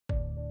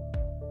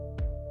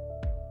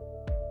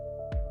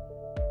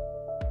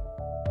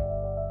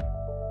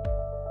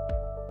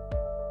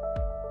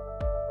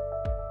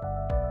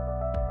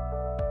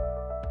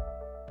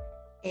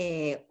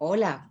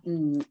Hola,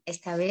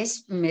 esta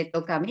vez me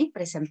toca a mí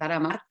presentar a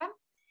Marta.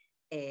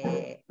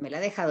 Me la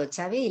ha dejado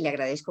Xavi y le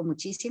agradezco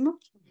muchísimo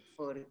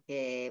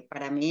porque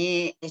para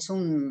mí es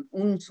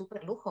un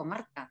súper lujo,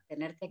 Marta,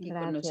 tenerte aquí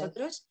con Gracias.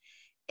 nosotros.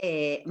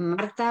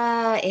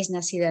 Marta es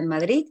nacida en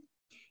Madrid,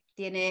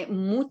 tiene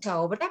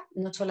mucha obra,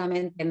 no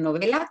solamente en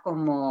novela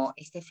como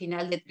este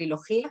final de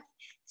trilogía,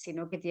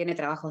 sino que tiene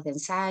trabajos de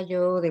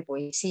ensayo, de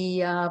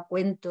poesía,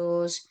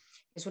 cuentos.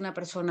 Es una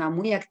persona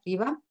muy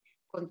activa,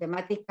 con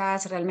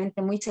temáticas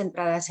realmente muy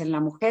centradas en la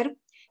mujer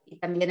y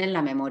también en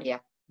la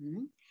memoria.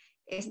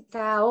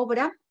 Esta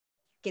obra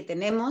que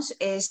tenemos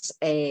es,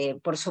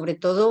 por sobre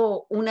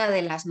todo, una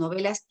de las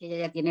novelas que ella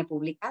ya tiene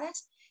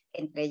publicadas,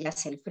 entre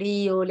ellas El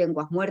frío,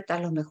 Lenguas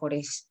muertas, Los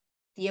mejores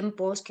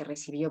tiempos, que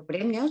recibió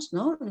premios,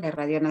 ¿no?, de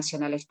Radio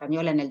Nacional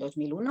Española en el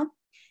 2001.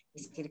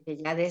 Es decir, que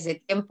ya desde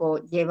tiempo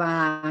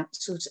lleva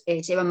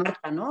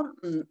Marta, ¿no?,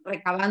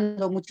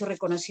 recabando mucho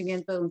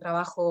reconocimiento de un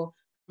trabajo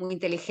muy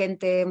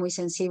inteligente, muy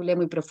sensible,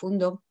 muy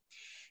profundo.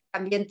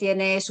 También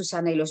tiene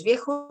Susana y los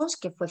viejos,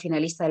 que fue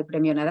finalista del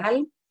Premio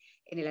Nadal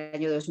en el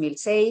año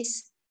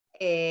 2006.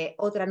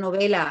 Otra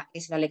novela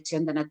es La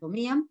lección de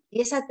anatomía,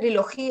 y esa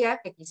trilogía,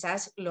 que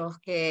quizás los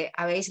que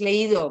habéis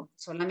leído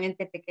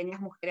solamente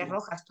Pequeñas mujeres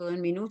rojas, todo en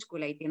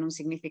minúscula y tiene un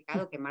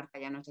significado que Marta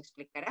ya nos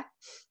explicará.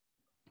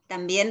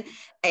 También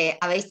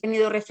habéis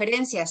tenido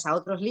referencias a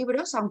otros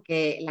libros,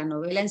 aunque la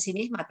novela en sí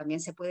misma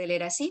también se puede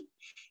leer así.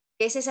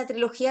 Es esa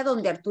trilogía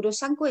donde Arturo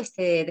Zarco,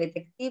 este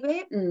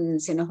detective,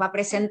 se nos va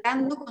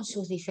presentando con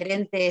sus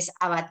diferentes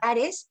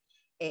avatares,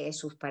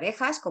 sus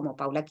parejas, como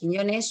Paula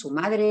Quiñones, su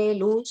madre,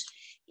 Luz,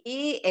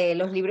 y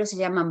los libros se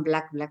llaman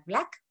Black, Black,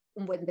 Black.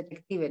 Un buen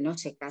detective no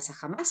se casa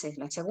jamás, es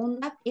la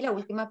segunda, y la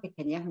última,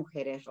 Pequeñas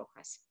mujeres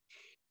rojas.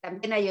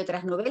 También hay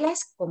otras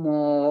novelas,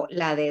 como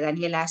la de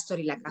Daniela Astor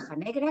y La caja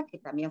negra, que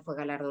también fue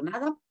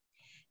galardonada.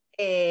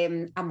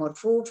 Amor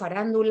Fu,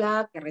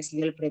 Farándula, que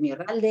recibió el premio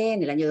Ralde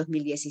en el año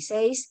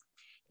 2016.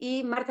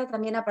 Y Marta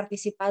también ha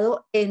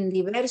participado en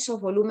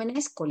diversos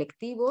volúmenes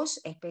colectivos,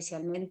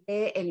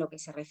 especialmente en lo que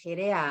se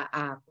refiere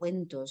a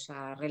cuentos,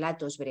 a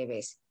relatos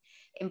breves.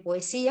 En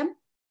poesía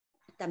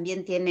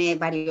también tiene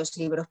varios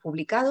libros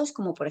publicados,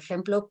 como por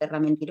ejemplo Perra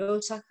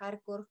mentirosa,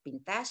 Hardcore,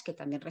 Vintage, que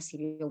también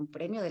recibió un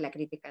premio de la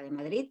Crítica de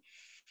Madrid,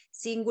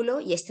 Cíngulo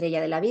y Estrella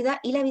de la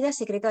vida, y La vida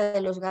secreta de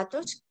los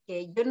gatos,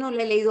 que yo no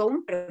le he leído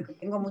aún, pero que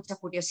tengo mucha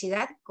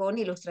curiosidad, con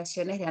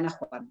ilustraciones de Ana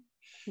Juan.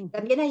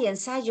 También hay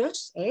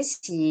ensayos,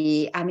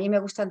 y a mí me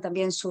gustan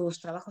también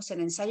sus trabajos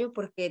en ensayo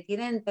porque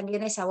tienen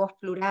también esa voz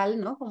plural,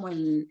 ¿no?, como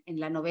en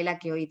la novela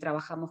que hoy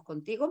trabajamos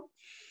contigo.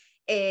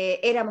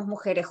 Éramos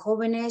mujeres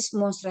jóvenes,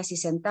 monstruas y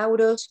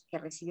centauros, que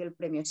recibió el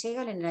premio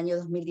Segal en el año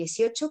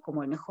 2018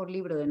 como el mejor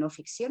libro de no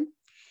ficción.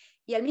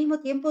 Y al mismo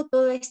tiempo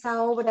toda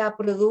esta obra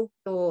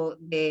producto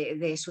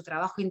de su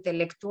trabajo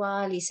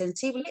intelectual y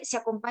sensible se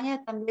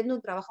acompaña también de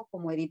un trabajo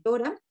como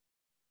editora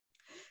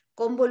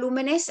con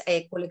volúmenes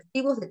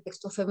colectivos de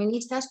textos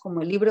feministas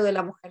como el libro de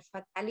la mujer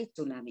fatal y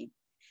Tsunami.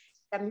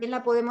 También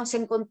la podemos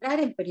encontrar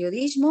en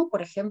periodismo,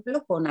 por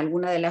ejemplo, con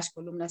alguna de las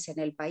columnas en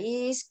El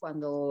País,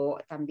 cuando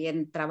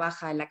también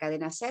trabaja en la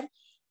cadena SER,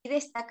 y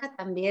destaca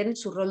también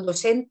su rol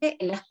docente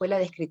en la Escuela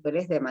de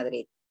Escritores de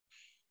Madrid.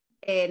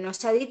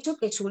 Nos ha dicho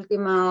que su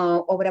última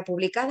obra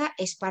publicada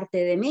es Parte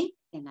de mí,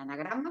 en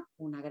Anagrama,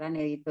 una gran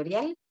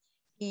editorial,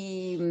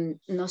 y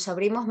nos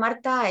abrimos,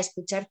 Marta, a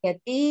escucharte a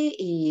ti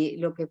y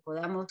lo que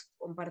podamos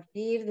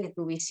compartir de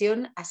tu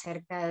visión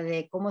acerca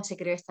de cómo se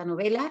creó esta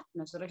novela.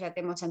 Nosotros ya te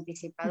hemos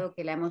anticipado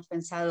que la hemos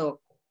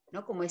pensado,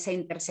 ¿no?, como esa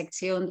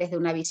intersección desde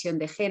una visión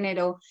de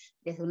género,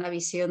 desde una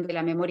visión de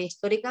la memoria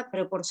histórica,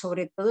 pero por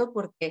sobre todo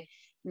porque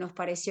nos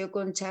pareció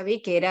con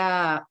Xavi que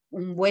era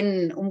un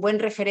buen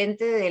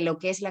referente de lo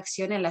que es la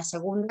acción en las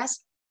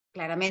segundas,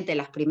 claramente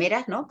las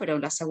primeras, ¿no?, pero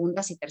en las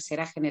segundas y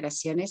terceras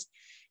generaciones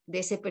de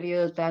ese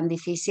periodo tan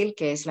difícil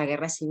que es la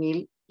guerra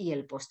civil y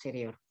el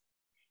posterior.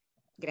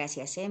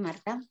 Gracias,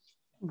 Marta.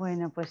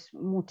 Bueno, pues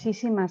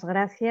muchísimas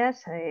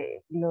gracias.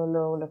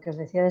 Lo que os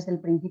decía desde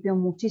el principio,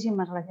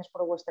 muchísimas gracias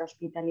por vuestra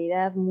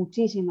hospitalidad,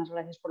 muchísimas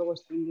gracias por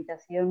vuestra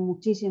invitación,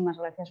 muchísimas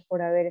gracias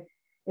por haber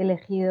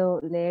elegido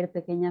leer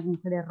Pequeñas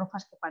mujeres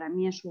rojas, que para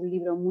mí es un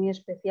libro muy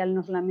especial,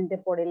 no solamente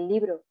por el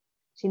libro,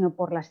 sino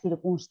por las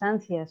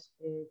circunstancias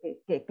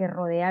que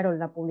rodearon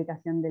la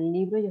publicación del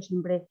libro. Yo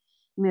siempre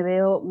me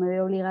veo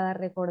obligada a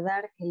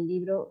recordar que el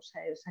libro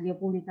salió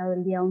publicado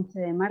el día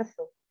 11 de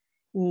marzo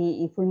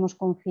y fuimos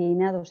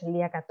confinados el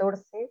día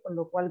 14, con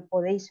lo cual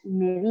podéis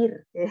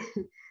medir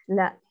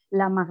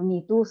la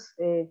magnitud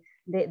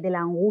de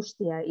la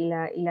angustia y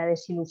la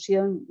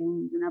desilusión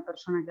de una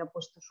persona que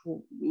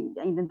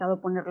ha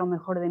intentado poner lo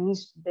mejor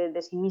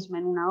de sí misma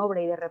en una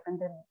obra y de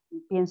repente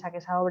piensa que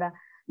esa obra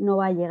no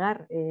va a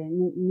llegar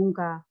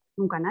nunca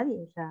a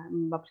nadie, o sea,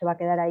 se va a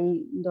quedar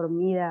ahí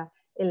dormida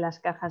en las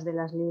cajas de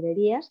las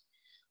librerías.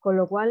 Con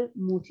lo cual,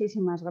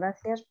 muchísimas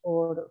gracias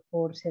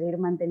por seguir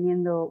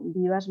manteniendo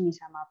vivas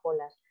mis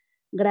amapolas.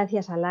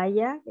 Gracias a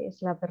Laia, que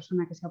es la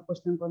persona que se ha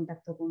puesto en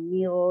contacto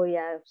conmigo y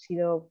ha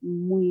sido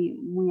muy,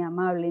 muy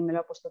amable y me lo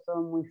ha puesto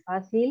todo muy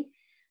fácil.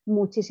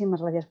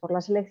 Muchísimas gracias por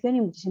la selección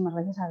y muchísimas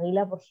gracias a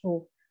Gila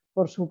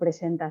por su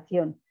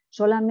presentación.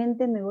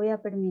 Solamente me voy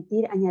a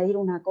permitir añadir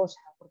una cosa,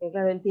 porque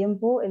claro, el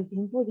tiempo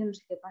yo no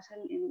sé qué pasa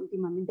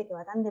últimamente, que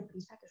va tan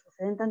deprisa, que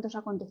suceden tantos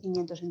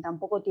acontecimientos en tan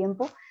poco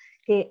tiempo,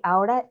 que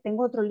ahora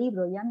tengo otro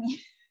libro, ya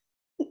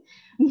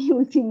mi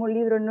último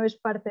libro no es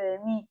parte de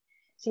mí,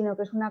 sino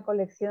que es una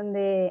colección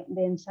de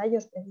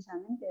ensayos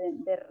precisamente,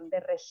 de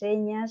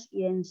reseñas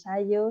y de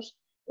ensayos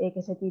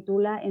que se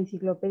titula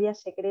Enciclopedia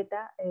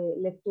Secreta,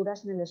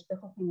 lecturas en el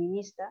espejo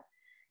feminista,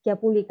 que ha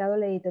publicado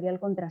la editorial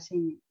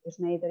Contraseña, que es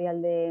una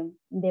editorial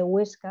de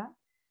Huesca,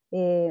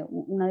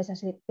 una de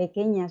esas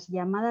pequeñas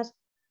llamadas,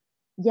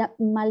 ya,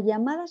 mal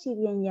llamadas y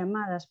bien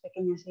llamadas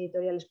pequeñas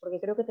editoriales, porque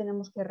creo que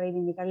tenemos que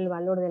reivindicar el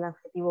valor del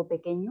adjetivo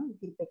pequeño, es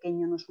decir,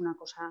 pequeño no es una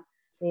cosa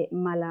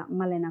mala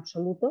en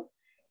absoluto,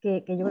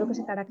 que yo creo que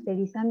se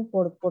caracterizan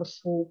por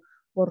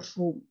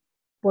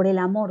el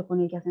amor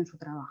con el que hacen su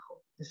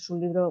trabajo. Es un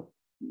libro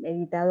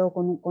editado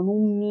con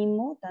un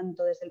mimo,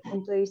 tanto desde el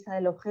punto de vista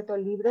del objeto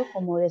del libro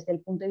como desde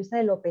el punto de vista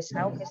de lo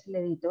pesado que es el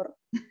editor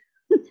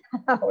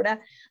a la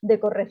hora de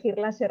corregir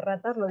las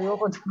erratas, lo digo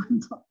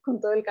con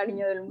todo el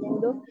cariño del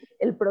mundo.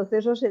 El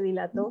proceso se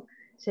dilató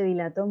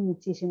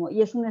muchísimo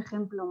y es un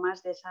ejemplo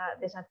más de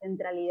esa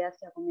centralidad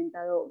que ha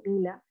comentado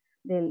Gila,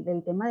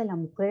 del tema de la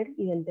mujer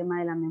y del tema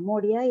de la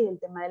memoria y del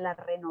tema de la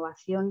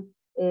renovación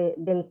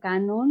del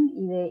canon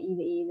y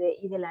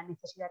de la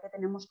necesidad que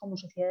tenemos como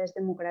sociedades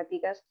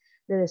democráticas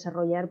de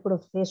desarrollar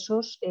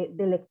procesos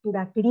de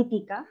lectura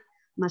crítica,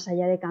 más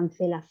allá de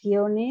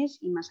cancelaciones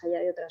y más allá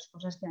de otras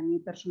cosas que a mí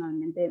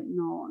personalmente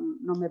no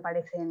me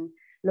parecen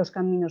los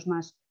caminos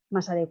más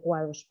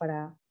adecuados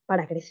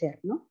para crecer,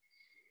 ¿no?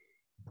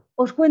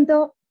 Os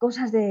cuento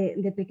cosas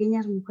de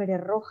Pequeñas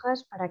Mujeres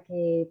Rojas para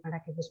que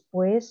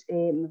después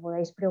me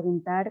podáis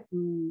preguntar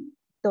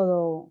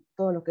todo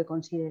lo que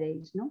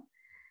consideréis, ¿no?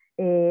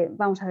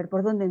 Vamos a ver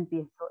por dónde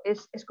empiezo.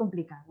 Es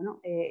complicado,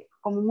 ¿no?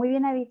 Como muy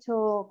bien ha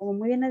dicho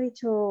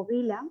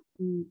Gila,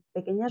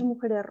 Pequeñas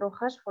Mujeres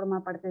Rojas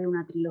forma parte de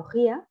una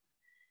trilogía,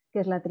 que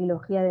es la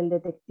trilogía del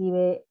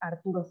detective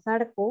Arturo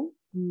Zarco,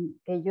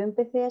 que yo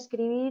empecé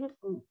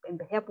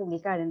a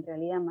publicar en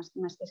realidad,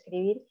 más que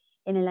escribir,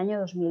 en el año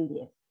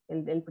 2010.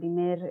 El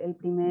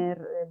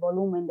primer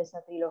volumen de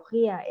esa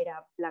trilogía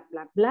era Black,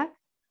 Black, Black.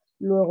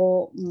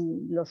 Luego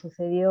lo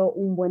sucedió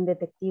Un buen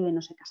detective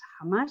no se casa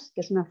jamás,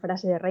 que es una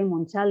frase de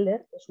Raymond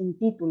Chandler, es un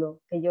título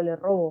que yo le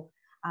robo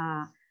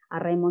a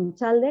Raymond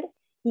Chandler.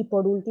 Y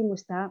por último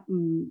está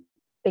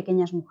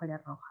Pequeñas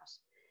Mujeres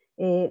Rojas.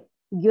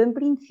 Yo en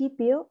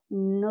principio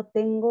no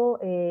tengo,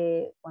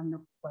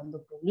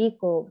 cuando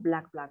publico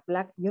Black, Black,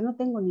 Black, yo no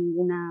tengo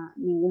ninguna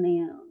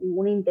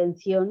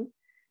intención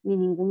ni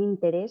ningún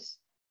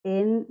interés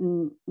en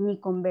ni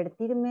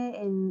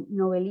convertirme en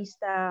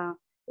novelista,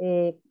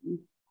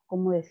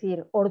 ¿cómo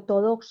decir?,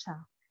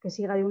 ortodoxa, que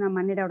siga de una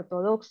manera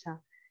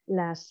ortodoxa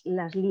las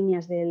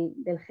líneas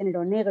del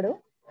género negro,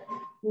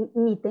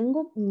 ni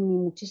tengo ni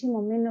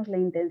muchísimo menos la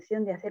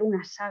intención de hacer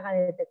una saga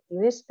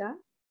detectivesca.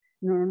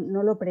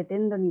 No lo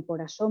pretendo ni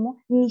por asomo,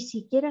 ni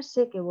siquiera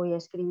sé que voy a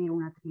escribir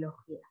una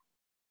trilogía.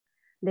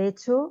 De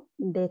hecho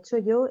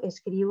yo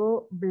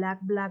escribo Black,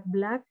 Black,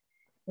 Black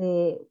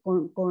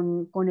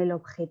con el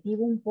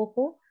objetivo un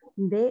poco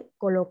de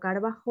colocar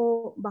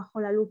bajo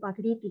la lupa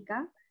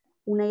crítica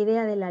una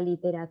idea de la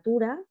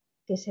literatura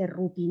que se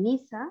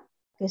rutiniza,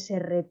 que se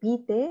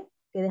repite,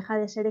 que deja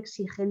de ser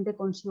exigente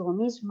consigo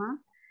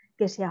misma,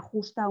 que se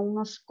ajusta a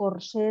unos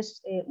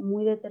corsés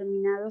muy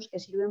determinados que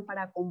sirven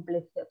para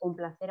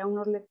complacer a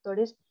unos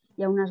lectores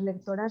y a unas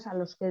lectoras a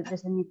los que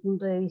desde mi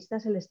punto de vista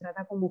se les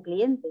trata como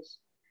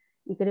clientes.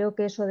 Y creo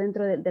que eso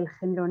dentro del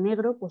género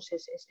negro pues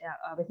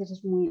a veces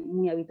es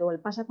muy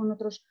habitual. Pasa con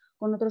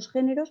otros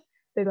géneros,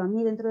 pero a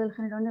mí dentro del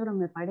género negro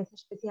me parece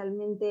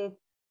especialmente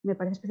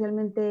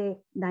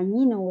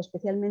dañino o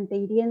especialmente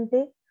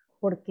hiriente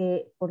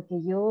porque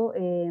yo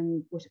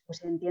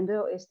pues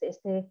entiendo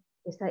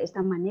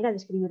esta manera de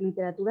escribir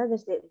literatura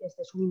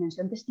desde su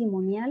dimensión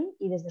testimonial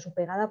y desde su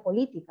pegada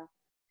política.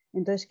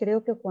 Entonces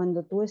creo que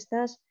cuando tú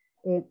estás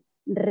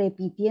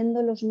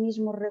repitiendo los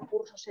mismos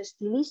recursos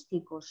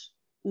estilísticos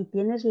y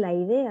tienes la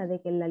idea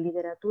de que en la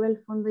literatura el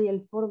fondo y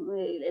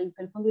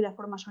la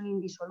forma son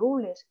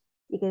indisolubles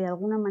y que de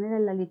alguna manera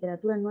en la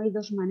literatura no hay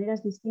dos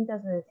maneras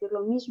distintas de decir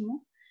lo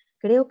mismo,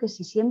 creo que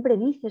si siempre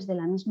dices de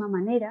la misma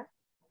manera,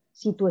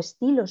 si tu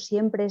estilo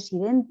siempre es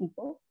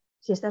idéntico,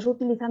 si estás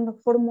utilizando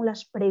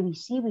fórmulas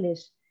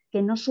previsibles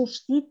que no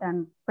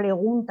suscitan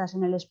preguntas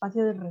en el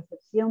espacio de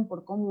recepción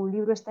por cómo un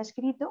libro está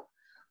escrito,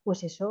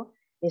 pues eso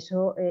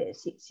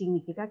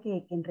significa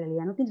que en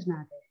realidad no tienes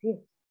nada que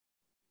decir.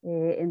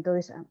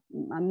 Entonces,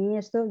 a mí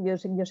esto, yo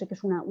sé que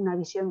es una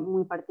visión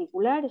muy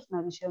particular, es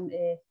una visión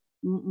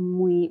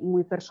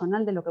muy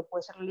personal de lo que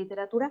puede ser la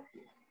literatura,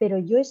 pero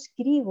yo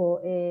escribo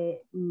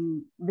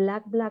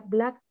Black, Black,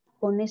 Black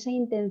con esa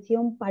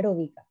intención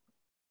paródica.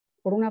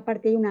 Por una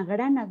parte hay una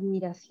gran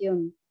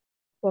admiración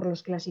por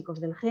los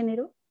clásicos del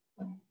género,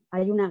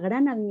 hay una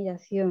gran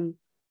admiración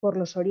por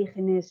los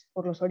orígenes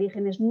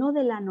no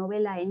de la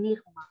novela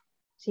enigma,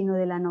 sino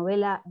de la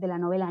novela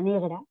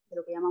negra, de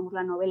lo que llamamos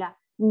la novela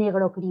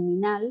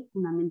negrocriminal.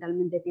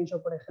 Fundamentalmente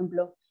pienso, por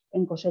ejemplo,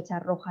 en Cosecha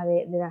Roja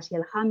de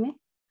Dashiell Hammett.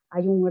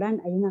 Hay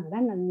una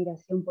gran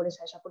admiración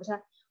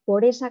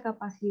por esa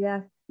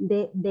capacidad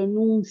de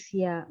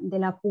denuncia de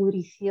la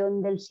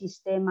pudrición del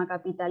sistema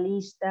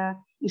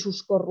capitalista y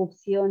sus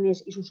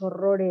corrupciones y sus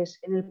horrores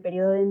en el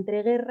periodo de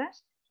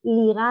entreguerras,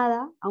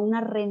 ligada a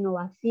una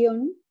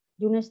renovación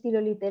de un estilo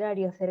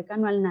literario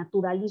cercano al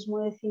naturalismo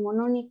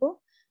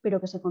decimonónico, pero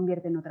que se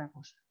convierte en otra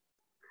cosa.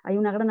 Hay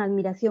una gran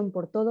admiración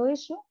por todo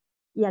eso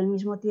y al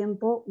mismo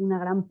tiempo una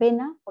gran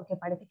pena porque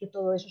parece que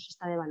todo eso se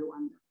está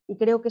devaluando. Y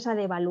creo que esa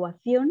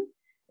devaluación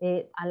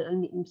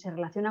se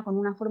relaciona con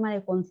una forma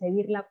de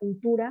concebir la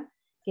cultura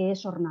que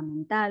es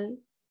ornamental,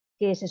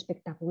 que es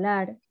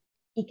espectacular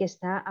y que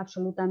está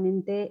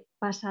absolutamente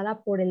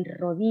pasada por el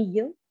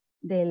rodillo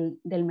del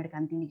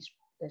mercantilismo.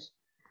 Entonces,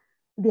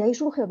 de ahí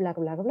surge Black,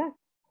 Black, Black.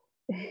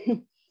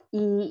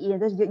 y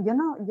entonces yo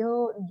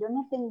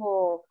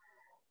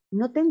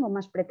no tengo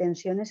más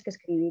pretensiones que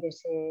escribir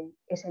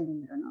ese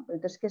libro, ¿no?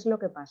 Entonces, ¿qué es lo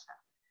que pasa?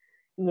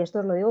 Y esto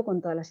os lo digo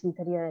con toda la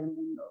sinceridad del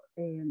mundo.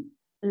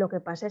 Lo que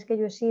pasa es que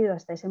yo he sido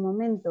hasta ese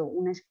momento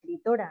una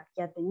escritora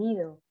que ha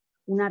tenido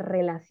una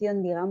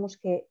relación, digamos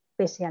que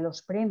pese a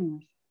los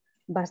premios,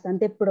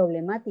 bastante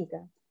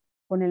problemática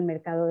con el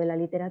mercado de la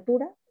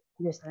literatura.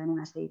 Yo he estado en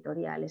unas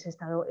editoriales, he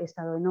estado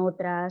en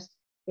otras,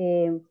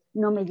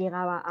 no me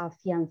llegaba a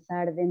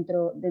afianzar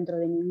dentro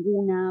de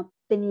ninguna,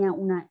 tenía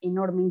una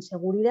enorme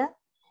inseguridad.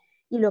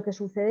 Y lo que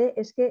sucede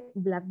es que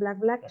Black, Black,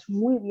 Black es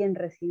muy bien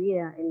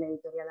recibida en la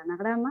editorial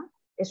Anagrama,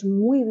 es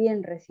muy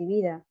bien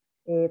recibida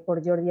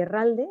por Jordi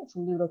Herralde, es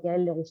un libro que a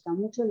él le gusta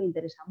mucho, le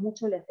interesa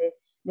mucho, le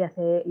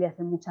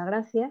hace mucha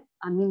gracia,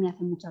 a mí me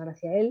hace mucha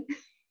gracia a él.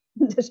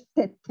 Entonces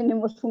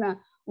tenemos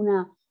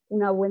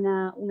una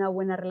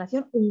buena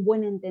relación, un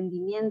buen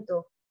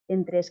entendimiento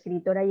entre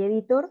escritora y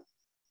editor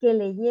que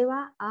le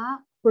lleva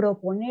a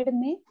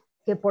proponerme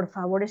que por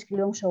favor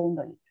escriba un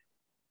segundo libro.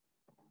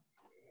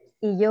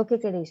 ¿Y yo qué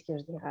queréis que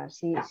os diga?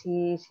 Si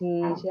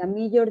a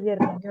mí Jordi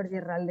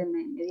Herralde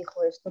me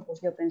dijo esto,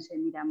 pues yo pensé,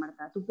 mira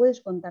Marta, tú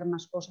puedes contar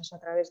más cosas a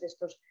través de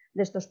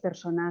estos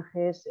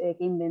personajes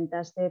que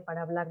inventaste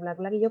para Black, Black,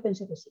 Black, y yo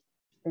pensé que sí,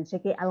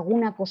 pensé que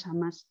alguna cosa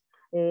más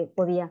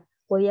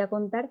podía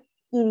contar,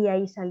 y de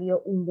ahí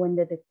salió Un buen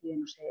detective,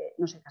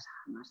 no se casa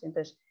jamás.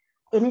 Entonces,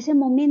 en ese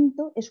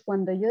momento es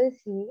cuando yo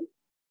decidí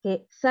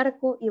que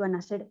Zarco iban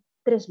a ser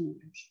 3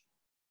 libros.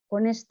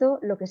 Con esto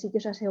lo que sí que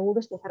os aseguro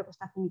es que Zarco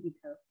está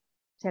finiquitado.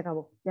 Se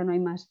acabó, ya no hay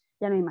más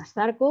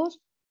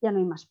Zarcos, ya no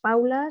hay más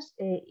Paulas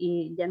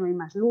y ya no hay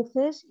más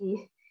Luces,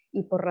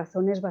 y por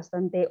razones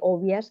bastante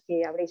obvias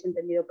que habréis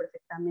entendido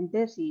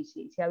perfectamente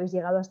si habéis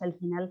llegado hasta el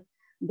final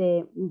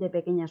de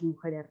Pequeñas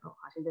mujeres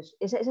rojas. Entonces,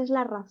 esa es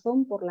la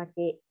razón por la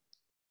que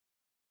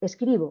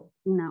escribo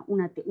una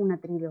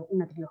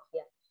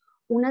trilogía.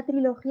 Una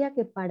trilogía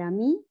que para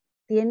mí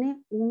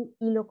tiene un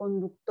hilo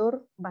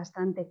conductor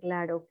bastante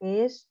claro,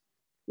 que es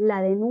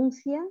la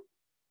denuncia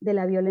de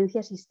la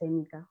violencia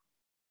sistémica.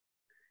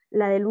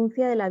 La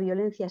denuncia de la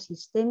violencia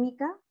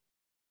sistémica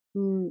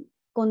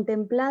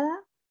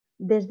contemplada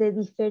desde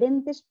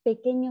diferentes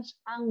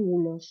pequeños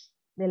ángulos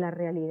de la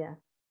realidad.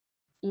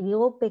 Y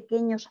digo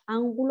pequeños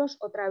ángulos,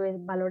 otra vez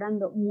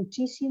valorando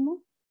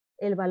muchísimo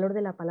el valor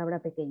de la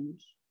palabra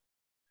pequeños.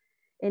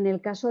 En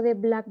el caso de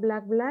Black,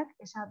 Black, Black,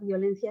 esa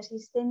violencia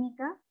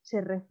sistémica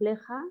se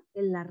refleja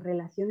en las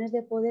relaciones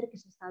de poder que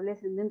se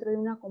establecen dentro de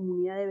una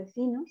comunidad de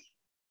vecinos,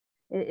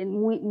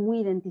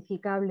 muy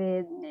identificable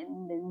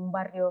en un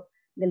barrio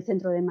del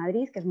centro de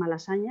Madrid, que es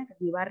Malasaña, que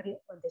es mi barrio.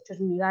 De hecho es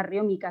mi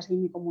barrio, mi casa y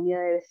mi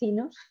comunidad de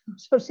vecinos,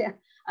 o sea,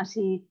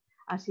 así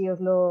os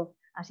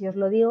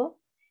lo digo.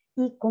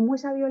 Y cómo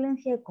esa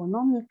violencia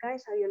económica,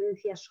 esa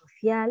violencia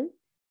social,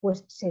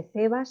 pues se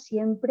ceba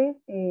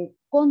siempre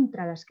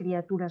contra las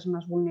criaturas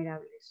más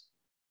vulnerables.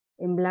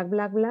 En Black,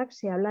 Black, Black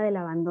se habla del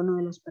abandono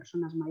de las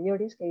personas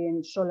mayores que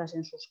viven solas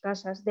en sus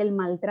casas, del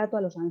maltrato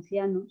a los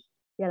ancianos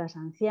y a las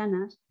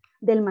ancianas,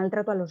 del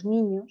maltrato a los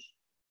niños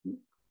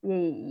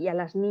y a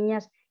las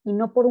niñas, y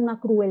no por una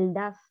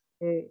crueldad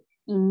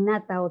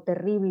innata o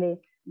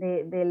terrible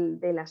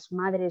de las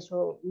madres,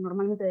 o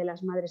normalmente de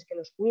las madres que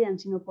los cuidan,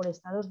 sino por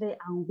estados de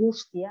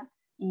angustia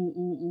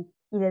y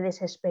de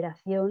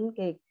desesperación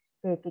que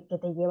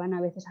te llevan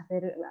a veces a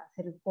hacer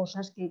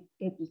cosas que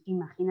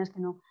imaginas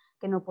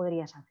que no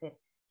podrías hacer.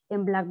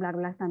 En Black, Black,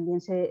 Black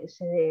también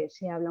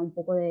se habla un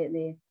poco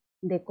de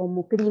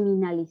cómo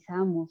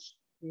criminalizamos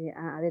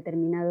a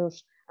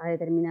determinados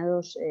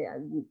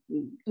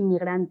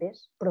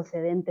inmigrantes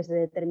procedentes de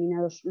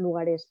determinados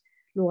lugares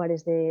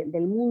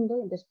del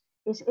mundo. Entonces,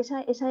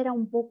 esa era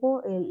un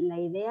poco la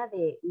idea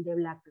de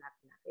Black, Black,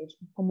 Black.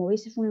 Como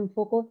veis, es un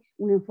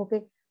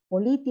enfoque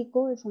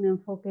político, es un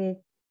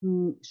enfoque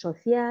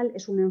social,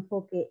 es un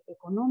enfoque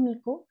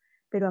económico,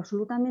 pero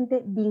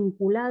absolutamente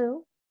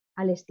vinculado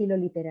al estilo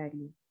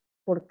literario.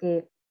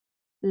 Porque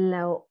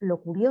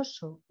lo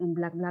curioso en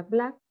Black, Black,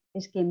 Black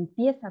es que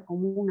empieza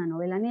como una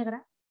novela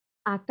negra,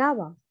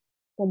 acaba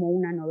como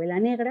una novela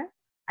negra,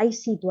 hay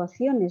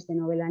situaciones de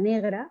novela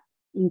negra,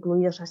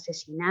 incluidos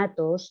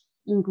asesinatos,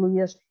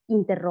 incluidos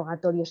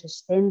interrogatorios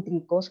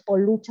excéntricos o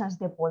luchas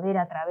de poder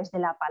a través de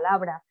la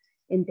palabra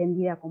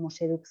entendida como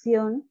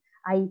seducción.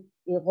 Hay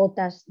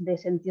gotas de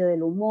sentido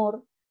del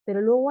humor, pero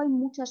luego hay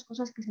muchas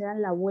cosas que se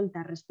dan la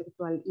vuelta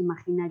respecto al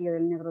imaginario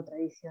del negro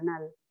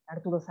tradicional.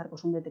 Arturo Zarco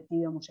es un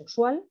detective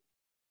homosexual,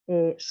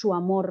 su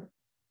amor,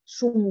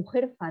 su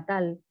mujer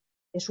fatal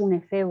es un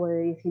efebo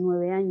de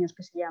 19 años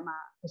que se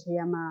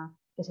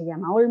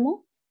llama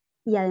Olmo,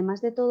 y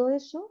además de todo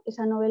eso,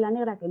 esa novela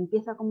negra que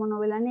empieza como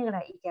novela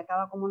negra y que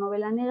acaba como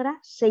novela negra,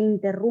 se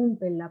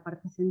interrumpe en la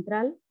parte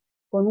central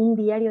con un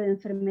diario de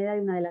enfermedad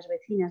de una de las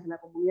vecinas de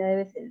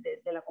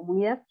la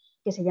comunidad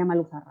que se llama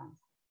Luz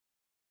Arranza,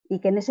 y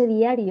que en ese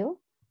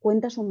diario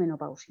cuenta su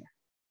menopausia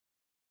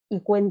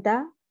y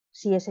cuenta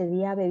si ese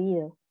día ha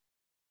bebido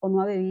o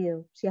no ha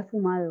bebido, si ha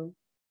fumado.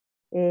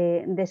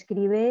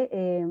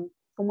 Describe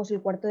cómo es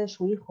el cuarto de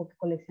su hijo, que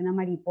colecciona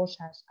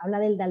mariposas, habla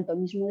del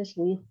daltonismo de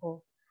su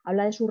hijo,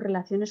 habla de sus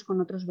relaciones con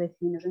otros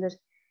vecinos.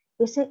 Entonces,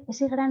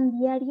 ese gran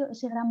diario,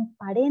 ese gran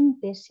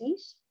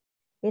paréntesis,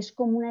 es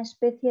como una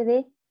especie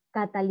de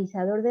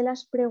catalizador de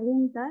las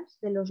preguntas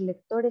de los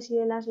lectores y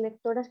de las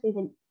lectoras que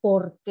dicen,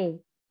 ¿por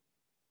qué?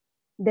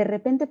 De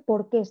repente,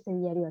 ¿por qué este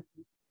diario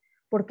aquí?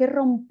 ¿Por qué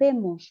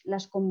rompemos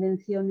las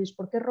convenciones?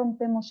 ¿Por qué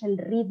rompemos el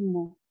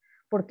ritmo?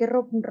 ¿Por qué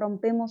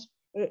rompemos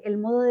el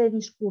modo de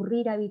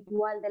discurrir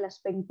habitual de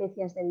las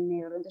peripecias del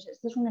negro? Entonces,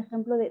 este es un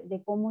ejemplo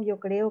de cómo yo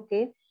creo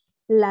que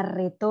la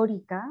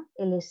retórica,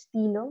 el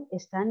estilo,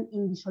 están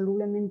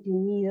indisolublemente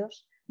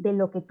unidos de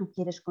lo que tú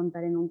quieres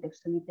contar en un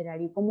texto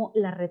literario, y cómo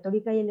la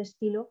retórica y el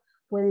estilo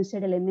pueden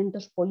ser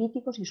elementos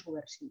políticos y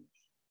subversivos.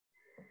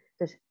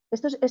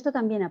 Entonces, esto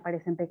también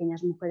aparece en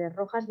Pequeñas mujeres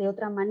rojas de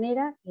otra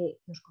manera que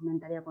os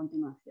comentaré a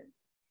continuación.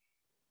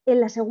 En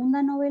la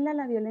segunda novela,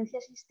 la violencia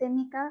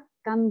sistémica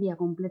cambia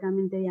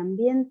completamente de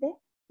ambiente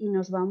y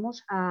nos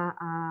vamos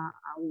a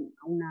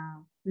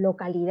una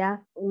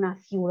localidad, una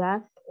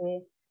ciudad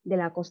de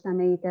la costa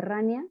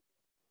mediterránea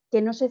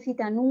que no se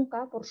cita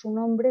nunca por su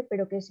nombre,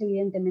 pero que es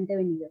evidentemente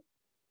Benidorm.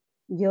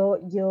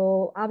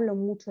 Yo hablo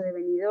mucho de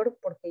Benidorm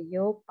porque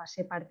yo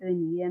pasé parte de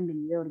mi vida en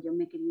Benidorm. Yo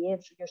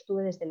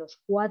estuve desde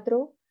los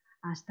 4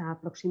 hasta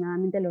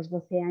aproximadamente los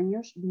 12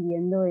 años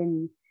viviendo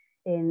en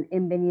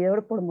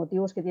Benidorm por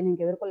motivos que tienen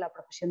que ver con la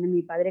profesión de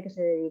mi padre, que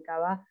se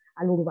dedicaba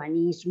al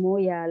urbanismo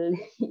y a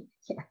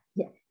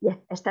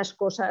estas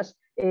cosas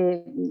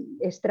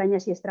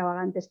extrañas y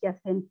extravagantes que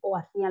hacen o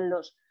hacían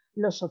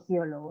los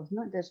sociólogos,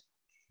 ¿no? Entonces,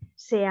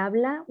 se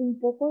habla un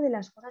poco de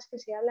las cosas que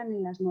se hablan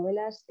en las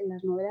novelas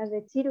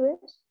de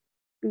Chirves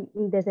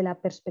desde la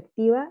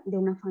perspectiva de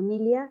una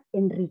familia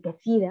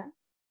enriquecida,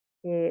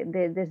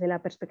 desde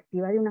la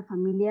perspectiva de una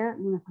familia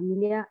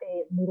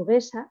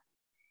burguesa.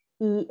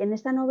 Y en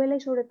esta novela, y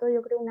sobre todo,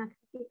 yo creo una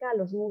crítica a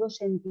los nudos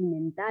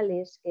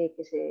sentimentales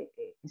que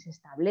se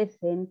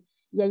establecen,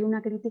 y hay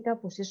una crítica,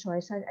 pues eso, a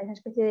esa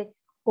especie de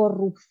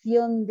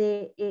corrupción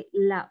de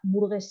la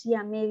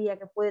burguesía media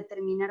que puede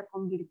terminar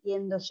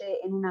convirtiéndose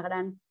en una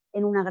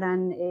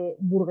gran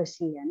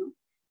burguesía, ¿no?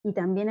 Y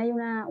también hay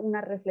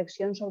una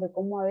reflexión sobre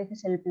cómo a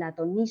veces el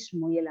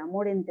platonismo y el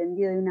amor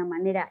entendido de una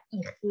manera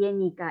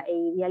higiénica e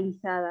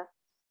idealizada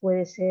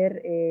puede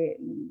ser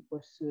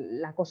pues,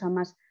 la cosa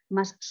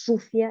más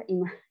sucia y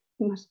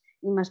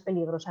más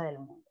peligrosa del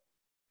mundo.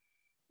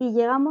 Y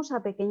llegamos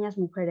a Pequeñas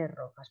mujeres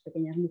rojas.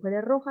 Pequeñas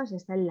mujeres rojas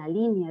está en la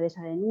línea de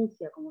esa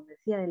denuncia, como os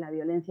decía, de la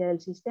violencia del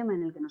sistema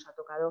en el que nos ha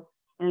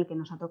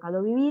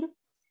tocado vivir,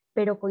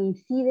 pero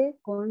coincide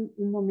con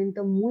un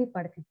momento muy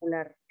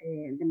particular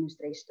de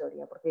nuestra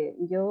historia, porque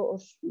yo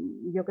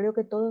creo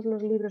que todos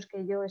los libros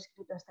que yo he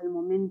escrito hasta el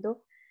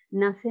momento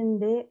nacen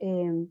de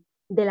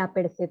la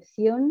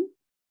percepción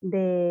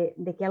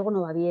de que algo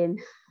no va bien.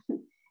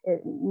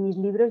 Mis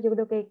libros yo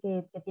creo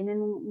que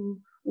tienen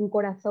un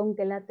corazón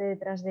que late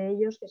detrás de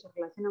ellos, que se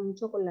relaciona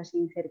mucho con las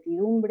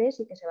incertidumbres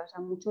y que se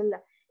basa mucho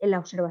en la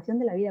observación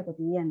de la vida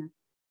cotidiana,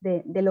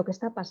 de lo que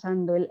está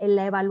pasando, en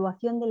la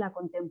evaluación de la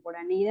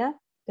contemporaneidad,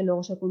 que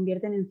luego se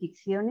convierten en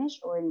ficciones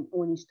o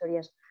en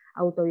historias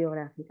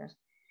autobiográficas.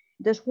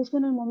 Entonces, justo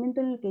en el momento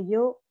en el que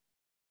yo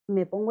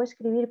me pongo a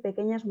escribir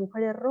Pequeñas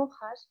mujeres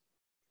rojas,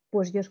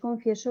 pues yo os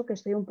confieso que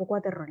estoy un poco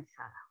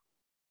aterrorizada.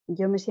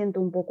 Yo me siento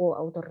un poco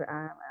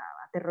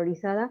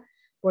aterrorizada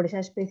por esa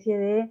especie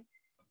de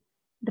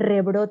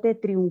rebrote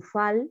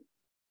triunfal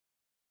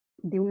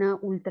de una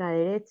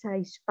ultraderecha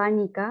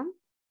hispánica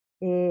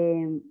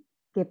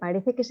que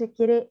parece que se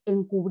quiere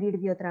encubrir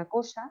de otra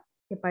cosa,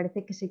 que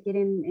parece que se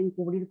quieren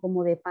encubrir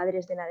como de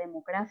padres de la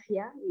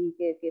democracia y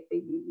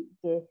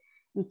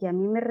que a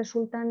mí me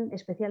resultan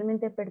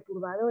especialmente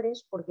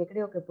perturbadores, porque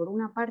creo que por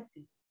una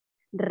parte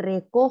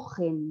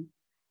recogen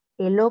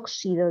el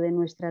óxido de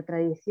nuestra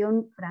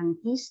tradición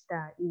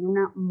franquista y de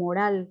una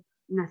moral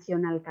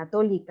nacional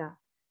católica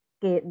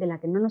de la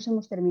que no nos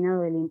hemos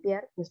terminado de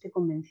limpiar. Yo estoy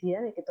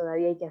convencida de que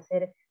todavía hay que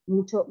hacer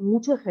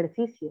mucho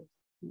ejercicio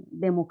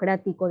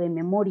democrático de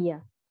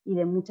memoria y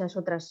de muchas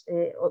otras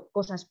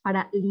cosas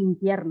para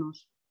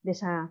limpiarnos de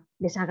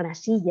esa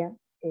grasilla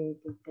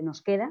que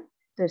nos queda.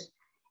 Entonces,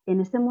 en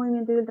este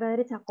movimiento de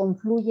ultraderecha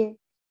confluye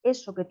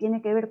eso que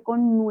tiene que ver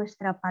con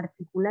nuestra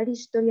particular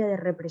historia de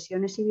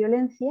represiones y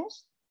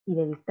violencias y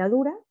de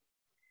dictadura,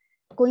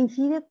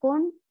 coincide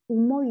con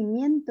un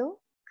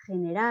movimiento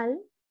general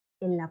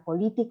en la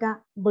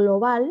política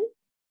global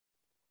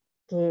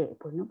que,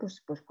 bueno,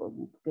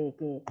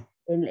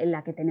 en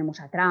la que tenemos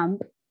a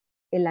Trump,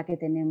 en la que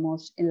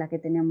tenemos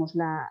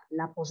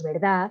la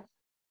posverdad,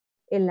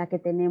 en la que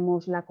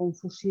tenemos la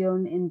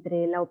confusión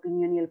entre la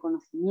opinión y el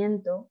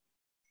conocimiento,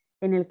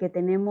 en el que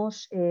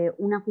tenemos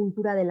una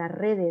cultura de las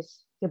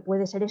redes que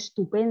puede ser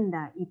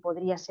estupenda y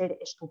podría ser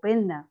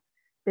estupenda,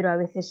 pero a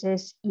veces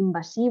es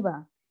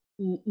invasiva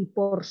y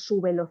por su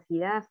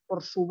velocidad,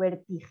 por su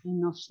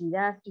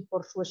vertiginosidad y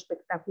por su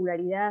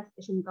espectacularidad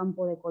es un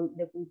campo de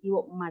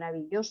cultivo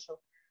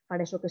maravilloso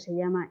para eso que se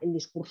llama el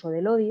discurso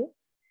del odio.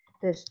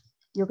 Entonces,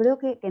 yo creo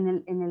que en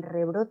el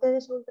rebrote de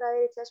esa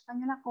ultraderecha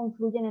española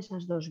confluyen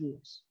esas dos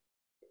vías.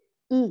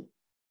 Y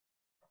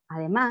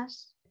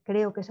además,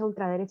 creo que esa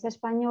ultraderecha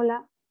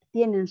española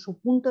tiene en su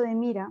punto de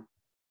mira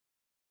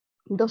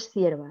dos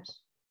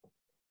ciervas.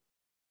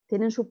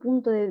 Tiene en su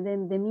punto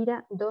de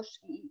mira dos,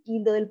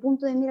 y lo del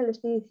punto de mira lo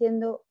estoy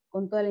diciendo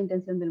con toda la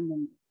intención del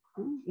mundo,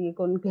 ¿no? Y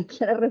con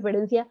clara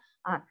referencia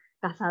a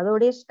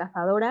cazadores,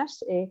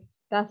 cazadoras,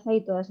 caza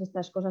y todas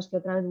estas cosas que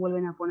otra vez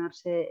vuelven a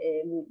ponerse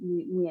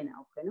muy en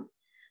auge, ¿no?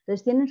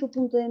 Entonces tienen su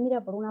punto de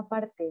mira, por una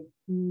parte,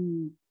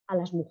 a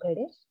las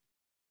mujeres,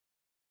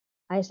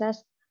 a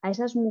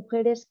esas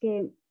mujeres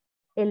que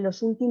en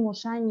los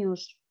últimos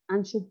años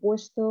han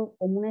supuesto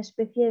como una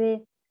especie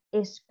de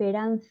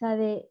esperanza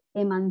de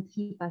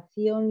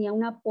emancipación y a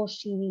una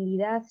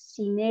posibilidad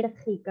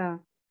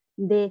sinérgica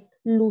de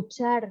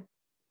luchar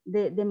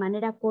de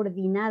manera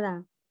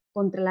coordinada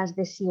contra las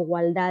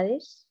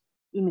desigualdades,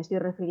 y me estoy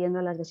refiriendo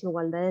a las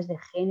desigualdades de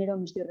género,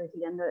 me estoy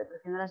refiriendo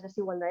a las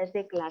desigualdades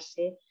de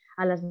clase,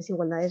 a las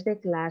desigualdades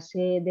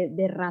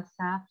de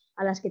raza,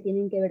 a las que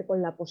tienen que ver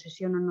con la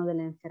posesión o no de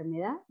la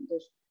enfermedad.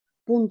 Entonces,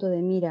 punto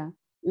de mira,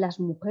 las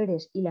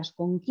mujeres y las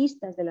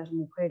conquistas de las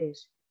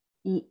mujeres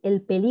y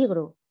el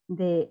peligro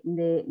de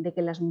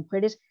que las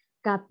mujeres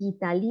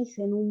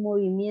capitalicen un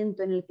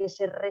movimiento en el que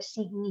se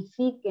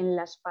resignifiquen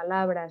las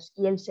palabras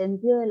y el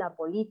sentido de la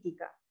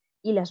política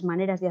y las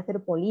maneras de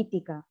hacer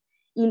política,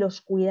 y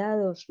los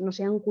cuidados no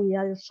sean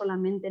cuidados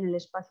solamente en el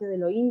espacio de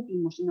lo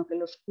íntimo, sino que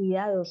los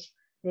cuidados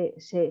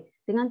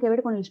tengan que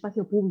ver con el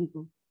espacio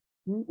público,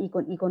 ¿sí? y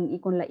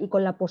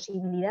con la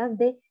posibilidad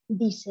de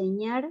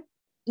diseñar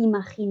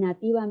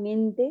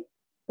imaginativamente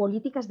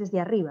políticas desde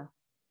arriba,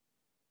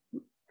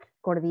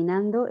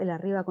 coordinando el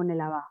arriba con el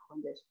abajo.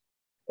 Entonces,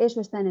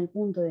 eso está en el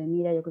punto de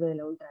mira, yo creo, de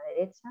la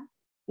ultraderecha.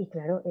 Y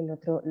claro, el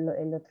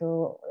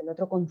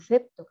otro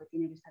concepto que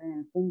tiene que estar en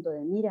el punto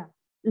de mira,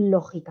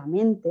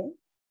 lógicamente,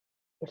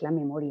 es la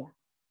memoria.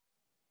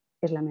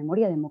 Es la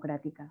memoria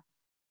democrática.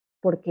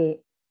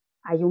 Porque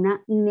hay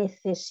una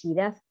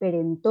necesidad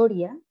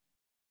perentoria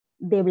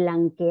de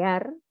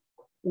blanquear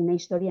una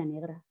historia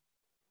negra.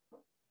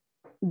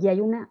 Y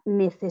hay una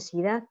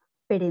necesidad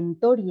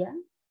perentoria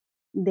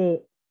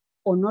de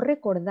o no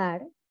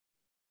recordar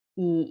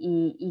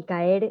y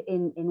caer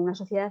en una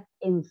sociedad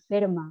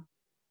enferma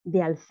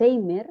de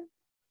Alzheimer,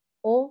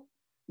 o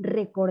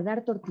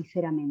recordar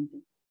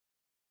torticeramente.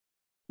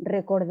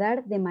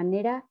 Recordar de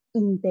manera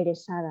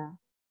interesada.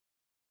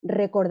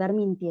 Recordar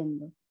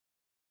mintiendo.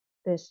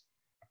 Entonces,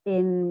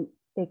 en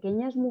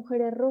Pequeñas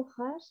mujeres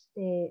rojas,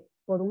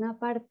 por una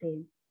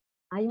parte,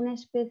 hay una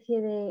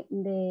especie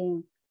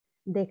de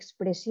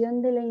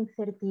expresión de la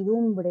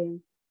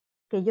incertidumbre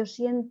que yo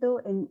siento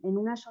en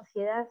una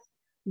sociedad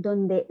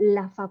donde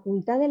la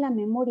facultad de la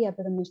memoria,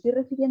 pero me estoy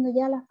refiriendo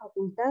ya a la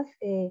facultad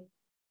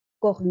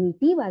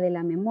cognitiva de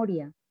la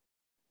memoria,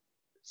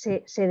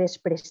 se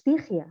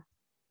desprestigia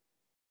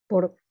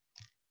por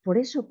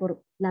eso,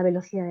 por la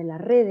velocidad de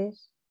las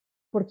redes,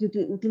 porque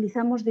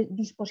utilizamos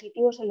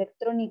dispositivos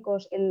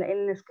electrónicos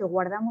en los que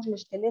guardamos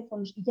los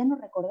teléfonos y ya no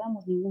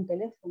recordamos ningún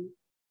teléfono.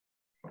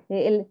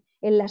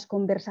 En las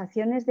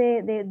conversaciones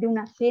de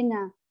una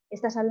cena,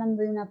 estás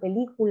hablando de una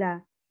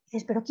película,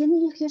 dices, pero ¿quién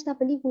dirigió esta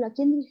película?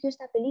 ¿Quién dirigió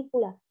esta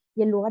película?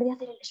 Y en lugar de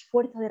hacer el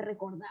esfuerzo de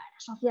recordar,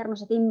 asociar, no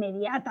sé qué,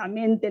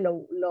 inmediatamente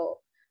lo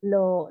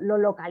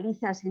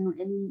localizas en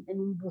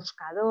un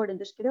buscador.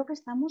 Entonces creo que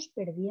estamos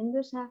perdiendo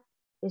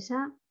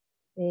esa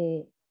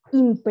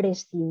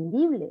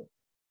imprescindible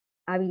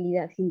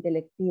habilidad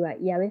intelectiva,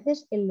 y a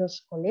veces en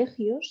los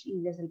colegios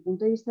y desde el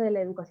punto de vista de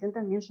la educación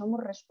también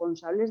somos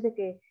responsables de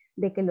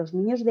que los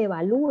niños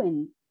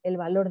devalúen el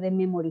valor de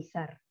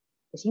memorizar.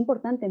 Es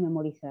importante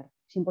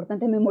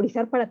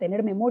memorizar para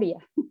tener memoria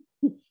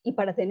y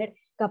para tener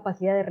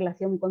capacidad de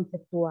relación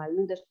conceptual,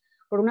 ¿no? Entonces,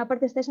 por una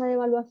parte está esa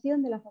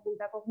devaluación de la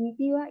facultad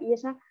cognitiva, y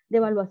esa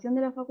devaluación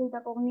de la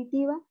facultad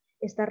cognitiva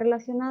está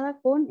relacionada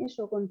con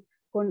eso,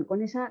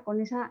 con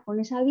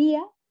esa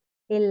vía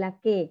en la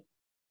que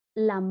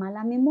la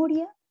mala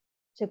memoria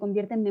se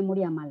convierte en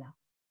memoria mala,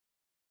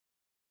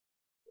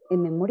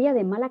 en memoria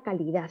de mala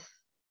calidad,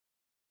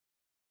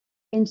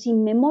 en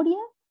sin memoria,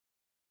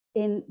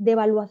 en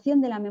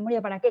devaluación de la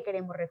memoria. ¿Para qué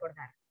queremos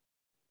recordar?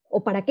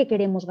 ¿O para qué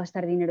queremos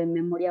gastar dinero en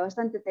memoria?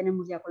 Bastante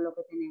tenemos ya con lo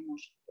que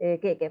tenemos.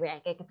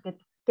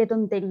 Qué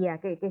tontería,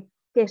 qué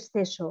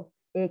exceso,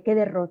 qué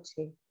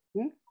derroche.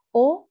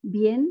 O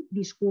bien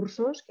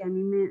discursos que a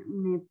mí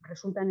me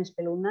resultan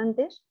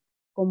espeluznantes,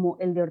 como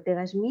el de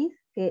Ortega Smith,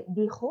 que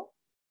dijo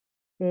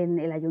en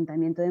el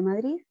Ayuntamiento de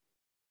Madrid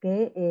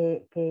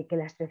que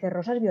las 13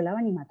 rosas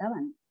violaban y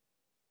mataban.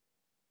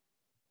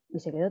 Y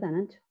se quedó tan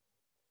ancho.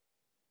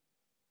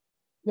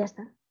 Ya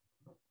está.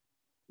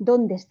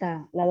 ¿Dónde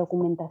está la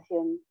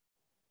documentación?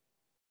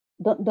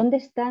 ¿Dónde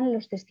están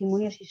los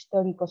testimonios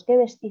históricos? ¿Qué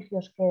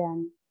vestigios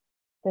quedan?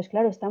 Entonces,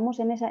 claro, estamos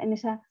en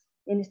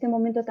este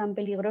momento tan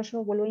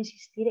peligroso, vuelvo a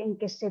insistir, en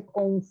que se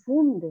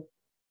confunde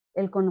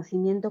el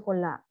conocimiento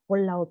con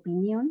la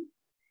opinión,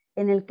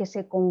 en el que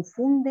se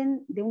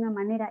confunden de una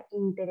manera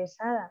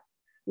interesada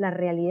la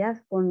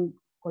realidad con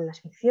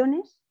las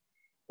ficciones,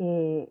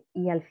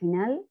 y al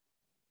final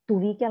tú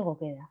di que algo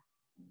queda.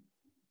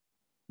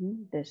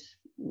 Entonces,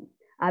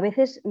 a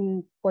veces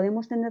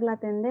podemos tener la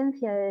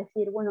tendencia de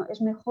decir, bueno,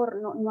 es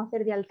mejor no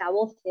hacer de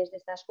altavoces de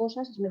estas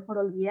cosas, es mejor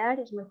olvidar,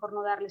 es mejor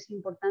no darles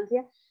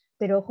importancia,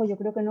 pero ojo, yo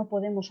creo que no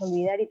podemos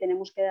olvidar y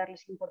tenemos que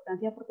darles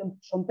importancia porque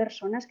son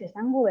personas que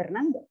están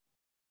gobernando,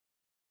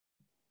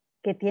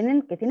 que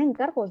tienen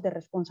cargos de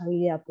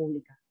responsabilidad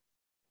pública.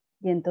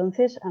 Y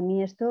entonces a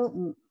mí esto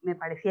me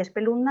parecía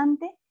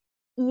espeluznante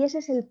y ese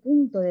es el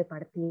punto de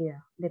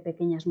partida de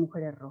Pequeñas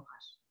Mujeres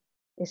Rojas.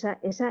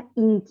 Esa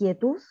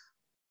inquietud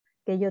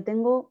que yo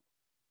tengo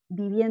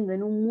viviendo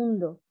en un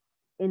mundo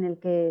en el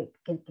que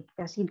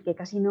casi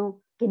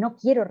no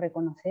quiero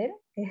reconocer,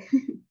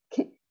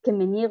 que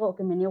me niego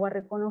a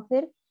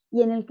reconocer,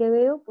 y en el que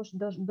veo pues,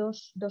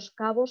 dos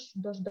cabos,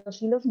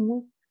 dos hilos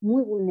muy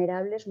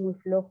vulnerables, muy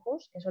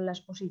flojos, que son las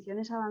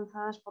posiciones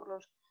avanzadas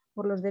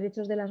por los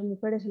derechos de las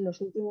mujeres en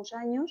los últimos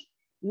años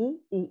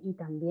y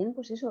también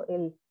pues eso,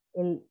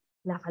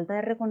 la falta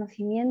de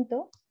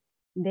reconocimiento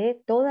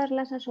de todas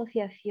las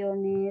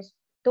asociaciones,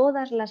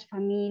 todas las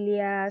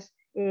familias,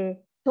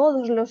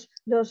 todos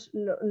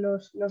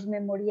los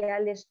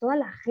memoriales, toda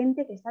la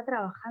gente que está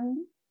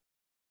trabajando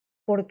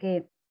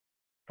porque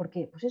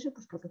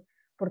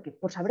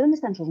por saber dónde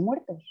están sus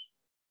muertos,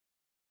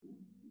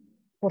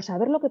 por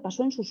saber lo que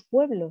pasó en sus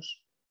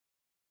pueblos,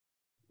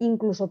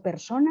 incluso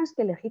personas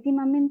que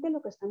legítimamente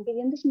lo que están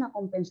pidiendo es una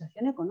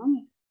compensación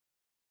económica.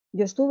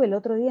 Yo estuve el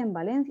otro día en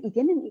Valencia y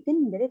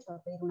tienen derecho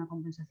a pedir una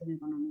compensación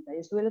económica. Yo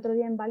estuve el otro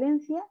día en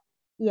Valencia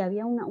y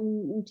había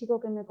un chico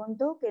que me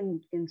contó que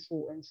en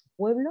su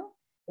pueblo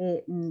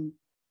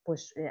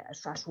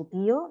a su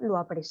tío lo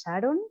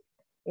apresaron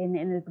en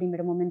el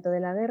primer momento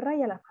de la guerra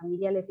y a la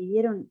familia le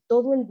pidieron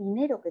todo el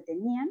dinero que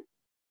tenían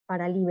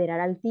para liberar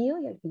al tío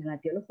y al final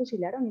al tío lo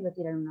fusilaron y lo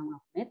tiraron a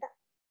una cuneta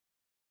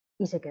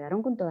y se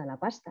quedaron con toda la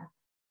pasta.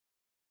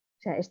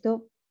 O sea,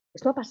 esto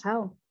ha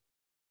pasado.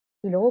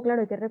 Y luego,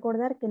 claro, hay que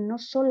recordar que no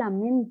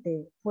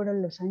solamente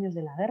fueron los años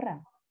de la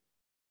guerra,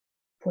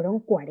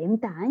 fueron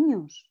 40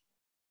 años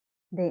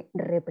de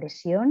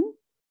represión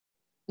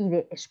y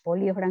de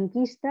expolio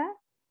franquista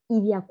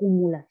y de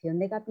acumulación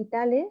de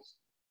capitales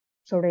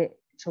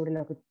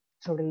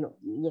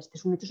y este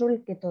es un hecho sobre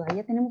el que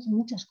todavía tenemos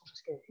muchas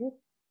cosas que decir.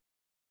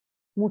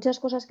 Muchas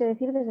cosas que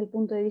decir desde el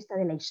punto de vista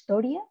de la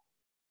historia,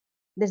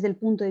 desde el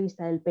punto de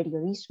vista del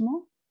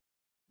periodismo,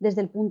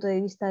 desde el punto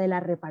de vista de la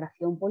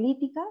reparación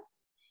política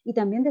y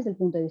también desde el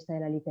punto de vista de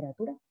la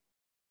literatura,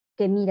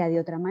 que mira de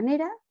otra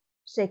manera,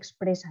 se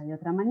expresa de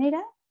otra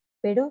manera,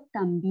 pero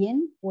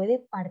también puede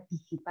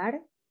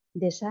participar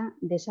de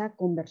esa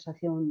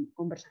conversación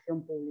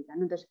pública,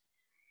 ¿no? Entonces,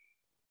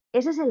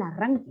 ese es el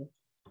arranque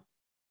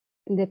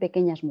de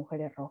Pequeñas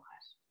Mujeres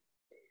Rojas.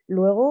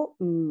 Luego,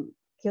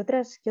 ¿qué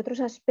otros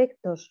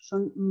aspectos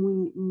son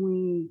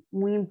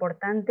muy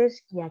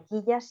importantes? Y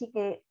aquí ya sí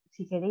que,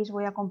 si queréis,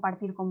 voy a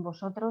compartir con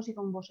vosotros y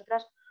con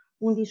vosotras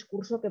un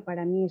discurso que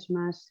para mí es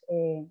más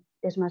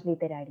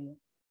literario.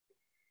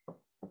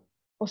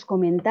 Os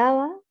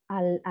comentaba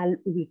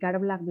al ubicar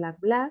Black, Black,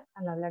 Black,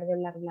 al hablar de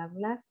Black, Black,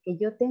 Black, que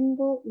yo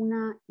tengo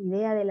una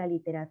idea de la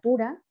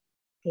literatura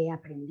que he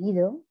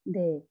aprendido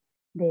de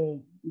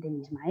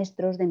mis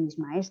maestros, de mis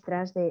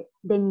maestras, de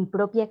mi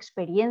propia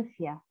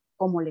experiencia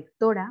como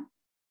lectora,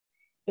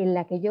 en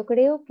la que yo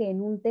creo que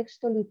en un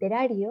texto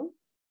literario,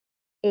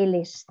 el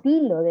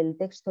estilo del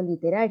texto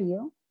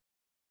literario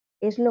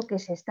es lo que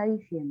se está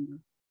diciendo.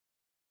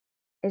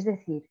 Es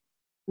decir,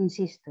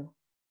 insisto,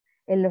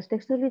 en los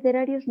textos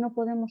literarios no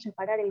podemos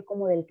separar el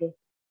cómo del qué.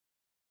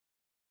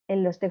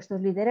 En los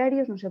textos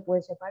literarios no se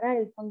puede separar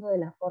el fondo de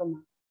la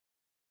forma.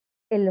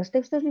 En los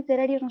textos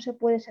literarios no se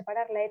puede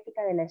separar la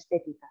ética de la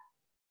estética.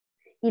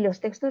 Y los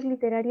textos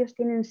literarios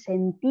tienen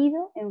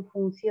sentido en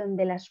función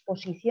de las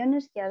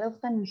posiciones que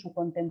adoptan en su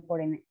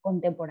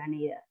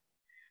contemporaneidad.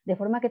 De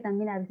forma que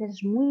también a veces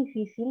es muy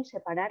difícil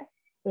separar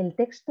el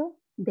texto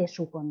de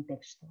su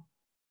contexto.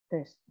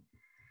 Entonces,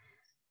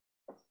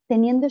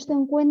 teniendo esto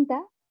en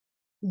cuenta,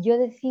 yo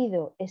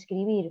decido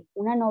escribir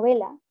una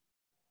novela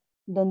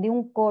donde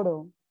un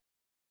coro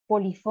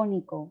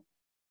polifónico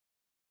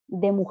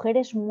de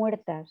mujeres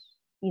muertas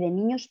y de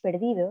niños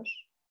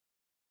perdidos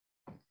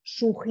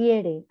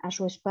sugiere a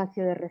su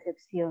espacio de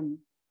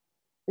recepción: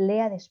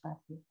 lea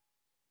despacio.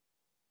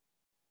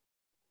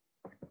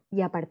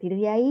 Y a partir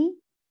de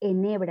ahí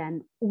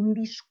enhebran un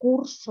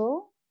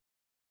discurso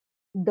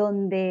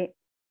donde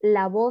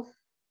la voz,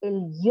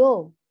 el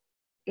yo,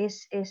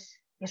 es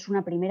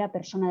una primera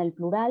persona del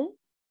plural,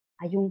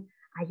 hay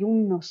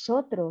un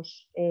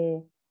nosotros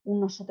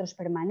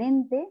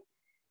permanente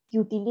que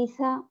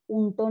utiliza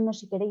un tono,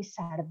 si queréis,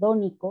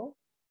 sardónico,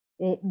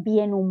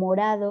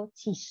 bienhumorado,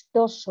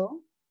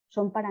 chistoso.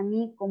 Son para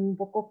mí como un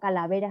poco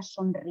calaveras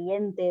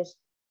sonrientes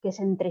que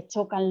se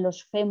entrechocan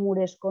los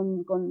fémures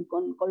con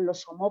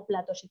los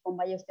omóplatos y con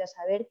vaya usted a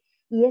saber.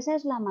 Y esa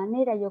es la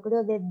manera, yo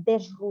creo, de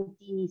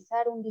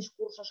desrutinizar un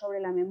discurso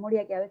sobre la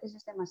memoria que a veces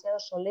es demasiado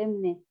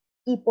solemne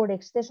y por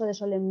exceso de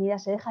solemnidad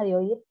se deja de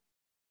oír,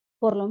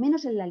 por lo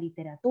menos en la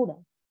literatura,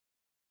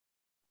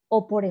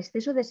 o por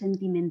exceso de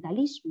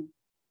sentimentalismo.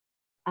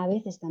 A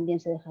veces también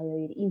se deja de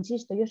oír.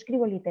 Insisto, yo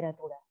escribo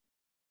literatura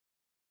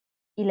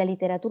y la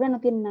literatura no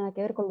tiene nada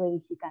que ver con lo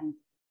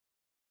edificante,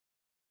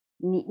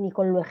 ni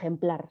con lo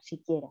ejemplar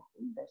siquiera.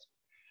 Entonces,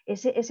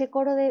 ese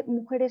coro de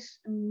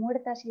mujeres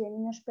muertas y de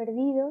niños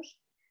perdidos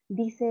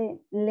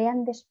dice: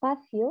 lean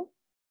despacio,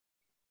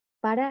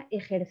 para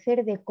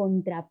ejercer de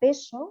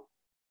contrapeso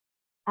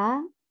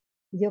a,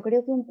 yo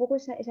creo que un poco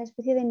esa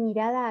especie de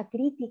mirada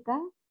acrítica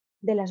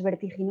de las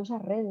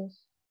vertiginosas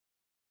redes.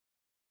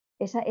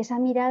 Esa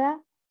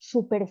mirada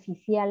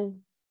superficial,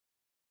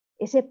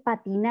 ese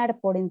patinar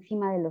por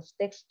encima de los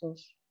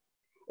textos,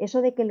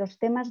 eso de que los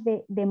temas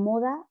de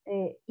moda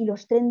y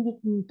los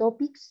trending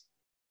topics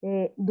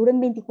duren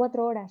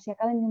 24 horas, se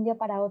acaben de un día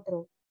para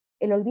otro.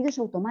 El olvido es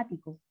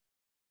automático.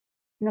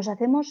 Nos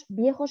hacemos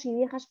viejos y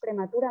viejas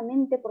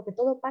prematuramente porque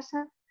todo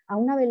pasa a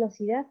una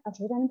velocidad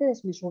absolutamente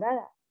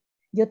desmesurada.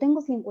 Yo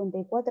tengo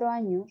 54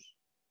 años,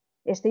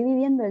 estoy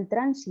viviendo el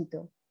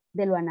tránsito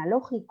de lo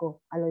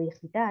analógico a lo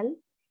digital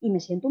y me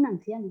siento una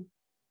anciana.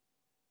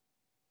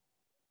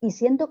 Y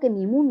siento que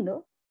mi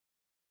mundo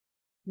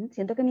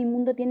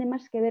tiene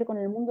más que ver con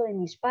el mundo de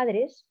mis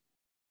padres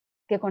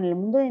que con el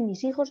mundo de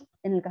mis hijos,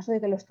 en el caso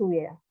de que los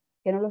tuviera,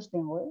 que no los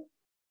tengo, ¿eh?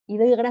 Y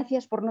doy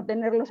gracias por no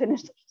tenerlos en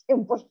estos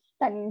tiempos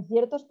tan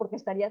inciertos, porque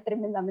estaría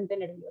tremendamente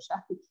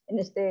nerviosa en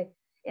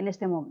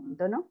este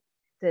momento, ¿no?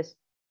 Entonces,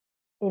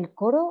 el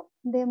coro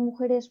de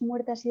mujeres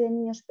muertas y de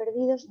niños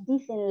perdidos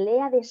dicen: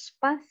 lea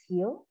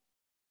despacio,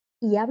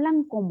 y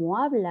hablan como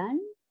hablan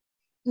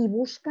y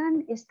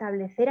buscan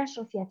establecer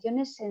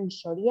asociaciones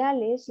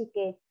sensoriales y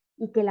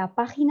que la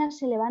página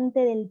se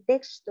levante del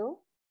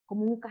texto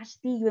como un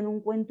castillo en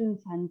un cuento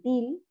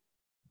infantil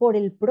por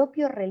el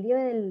propio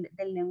relieve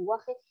del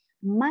lenguaje,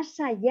 más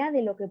allá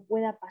de lo que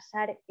pueda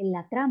pasar en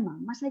la trama,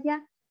 más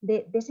allá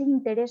de ese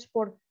interés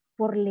por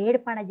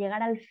leer para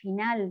llegar al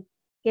final,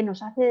 que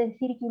nos hace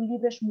decir que un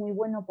libro es muy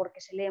bueno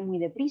porque se lee muy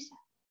deprisa.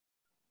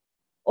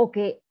 O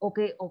que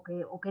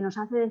nos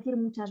hace decir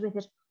muchas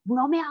veces: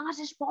 no me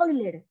hagas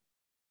spoiler.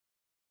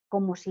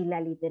 Como si la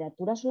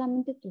literatura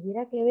solamente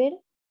tuviera que ver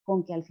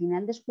con que al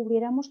final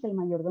descubriéramos que el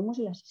mayordomo es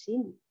el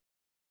asesino.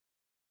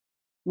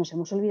 Nos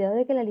hemos olvidado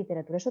de que la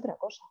literatura es otra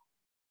cosa.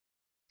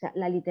 O sea,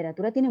 la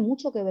literatura tiene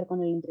mucho que ver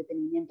con el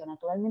entretenimiento,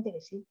 naturalmente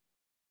que sí.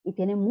 Y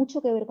tiene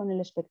mucho que ver con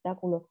el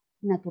espectáculo,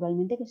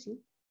 naturalmente que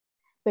sí.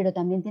 Pero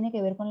también tiene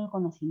que ver con el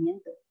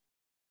conocimiento.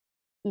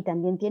 Y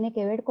también tiene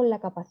que ver con la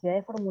capacidad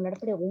de formular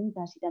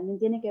preguntas. Y también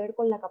tiene que ver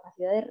con la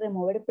capacidad de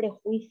remover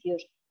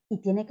prejuicios. Y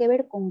tiene que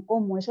ver con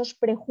cómo esos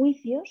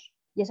prejuicios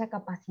y esa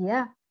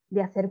capacidad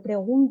de hacer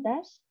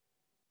preguntas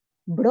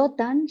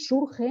brotan,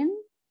 surgen,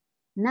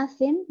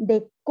 nacen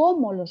de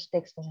cómo los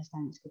textos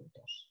están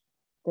escritos.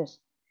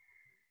 Entonces,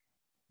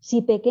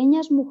 si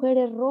Pequeñas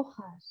mujeres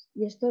rojas,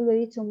 y esto lo he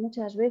dicho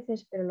muchas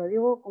veces, pero lo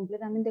digo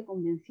completamente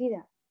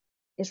convencida,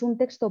 es un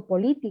texto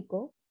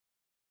político,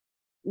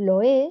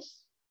 lo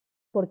es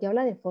porque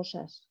habla de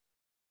fosas.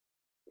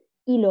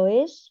 Y lo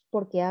es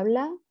porque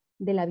habla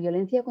de la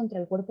violencia contra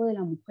el cuerpo de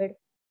la mujer.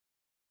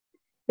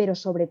 Pero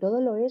sobre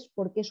todo lo es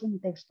porque es un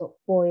texto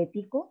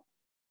poético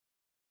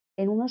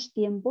en unos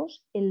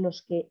tiempos en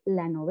los que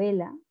la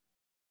novela,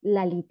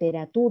 la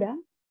literatura,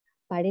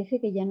 parece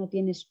que ya no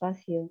tiene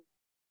espacio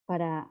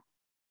para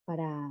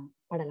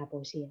la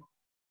poesía,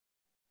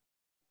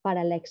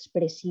 para la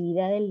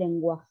expresividad del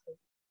lenguaje,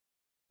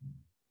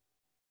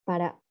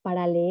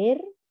 para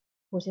leer,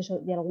 pues eso,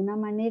 de alguna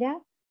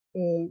manera,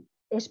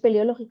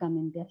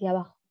 espeleológicamente, hacia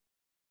abajo,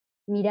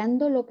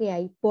 mirando lo que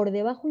hay por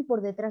debajo y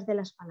por detrás de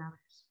las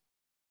palabras,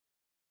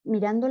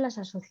 mirando las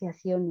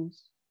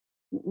asociaciones,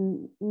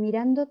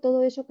 mirando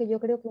todo eso que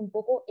yo creo que un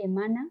poco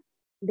emana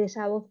de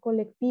esa voz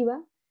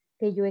colectiva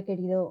que yo he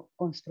querido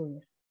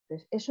construir.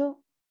 Entonces,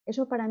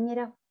 eso para mí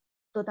era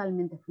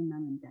totalmente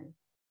fundamental.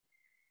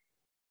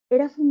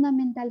 Era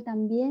fundamental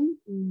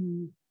también,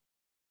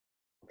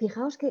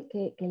 fijaos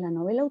que la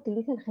novela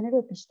utiliza el género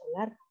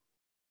epistolar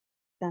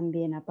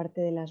también,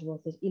 aparte de las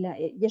voces, y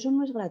eso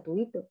no es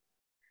gratuito.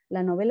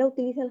 La novela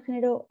utiliza el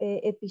género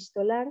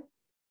epistolar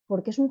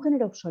porque es un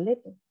género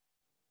obsoleto,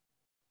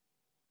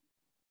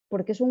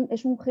 porque es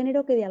un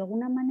género que de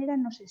alguna manera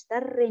nos está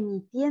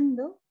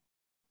remitiendo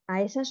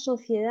a esa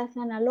sociedad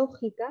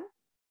analógica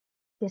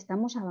que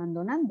estamos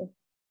abandonando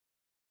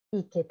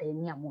y que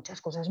tenía muchas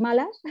cosas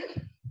malas,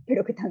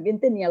 pero que también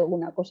tenía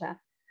alguna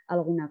cosa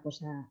buena.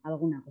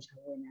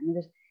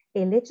 Entonces,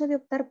 el hecho de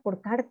optar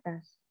por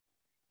cartas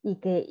y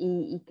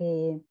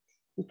que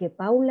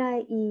Paula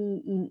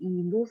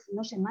y Luz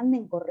no se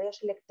manden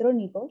correos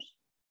electrónicos,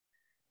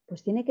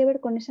 pues tiene que ver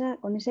con esa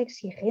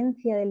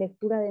exigencia de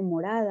lectura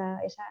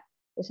demorada,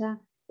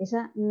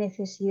 esa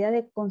necesidad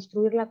de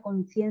construir la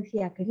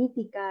conciencia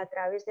crítica a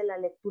través de la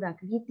lectura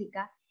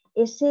crítica,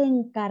 ese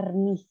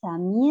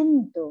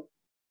encarnizamiento,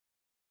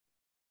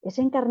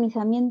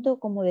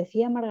 como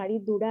decía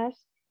Margarit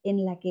Duras, en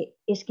el que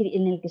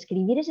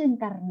escribir es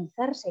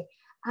encarnizarse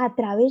a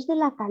través de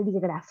la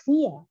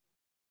caligrafía,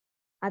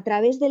 a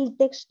través del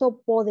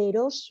texto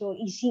poderoso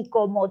y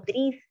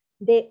psicomotriz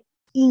de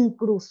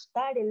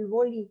incrustar el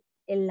boli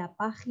en la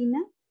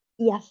página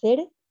y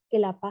hacer que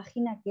la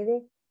página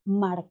quede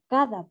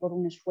marcada por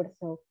un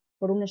esfuerzo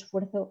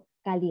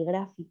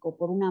caligráfico,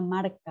 por una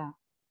marca,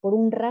 por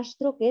un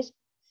rastro que es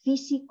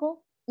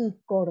físico y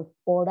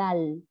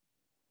corporal.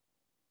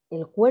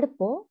 El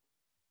cuerpo,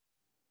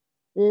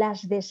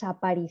 las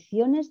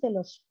desapariciones de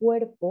los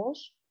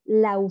cuerpos,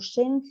 la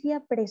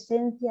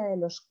presencia de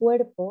los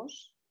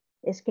cuerpos,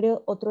 es,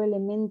 creo, otro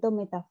elemento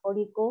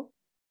metafórico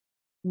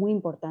muy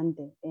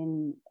importante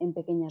en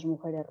Pequeñas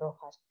Mujeres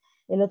Rojas.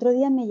 El otro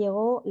día me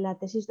llegó la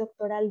tesis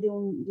doctoral de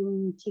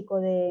un chico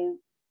de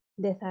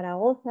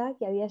Zaragoza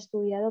que había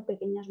estudiado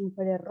Pequeñas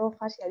Mujeres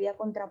Rojas y había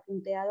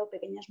contrapunteado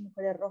Pequeñas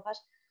Mujeres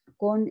Rojas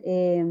con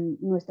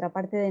Nuestra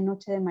parte de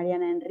noche de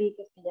Mariana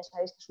Enríquez, que ya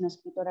sabéis que es una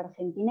escritora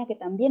argentina que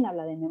también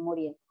habla de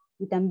memoria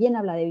y también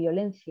habla de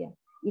violencia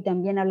y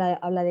también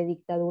habla de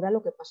dictadura,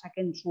 lo que pasa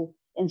que en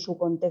su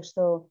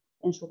contexto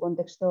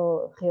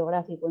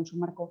geográfico, en su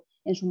marco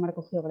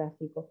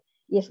geográfico.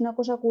 Y es una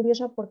cosa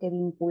curiosa porque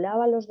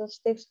vinculaba los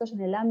dos textos en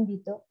el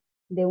ámbito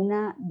de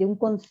un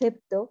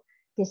concepto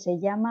que se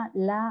llama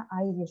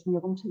ay Dios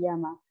mío, ¿cómo se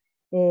llama?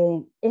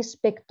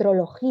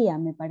 Espectrología,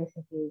 me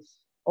parece que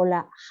es, o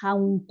la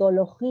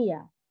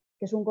jauntología,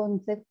 que es un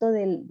concepto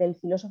del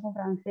filósofo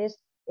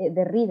francés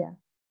Derrida,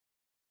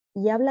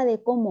 y habla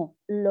de cómo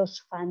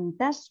los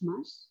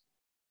fantasmas,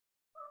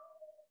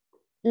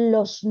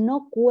 los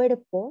no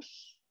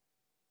cuerpos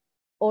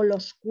o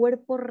los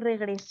cuerpos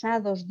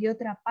regresados de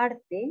otra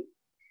parte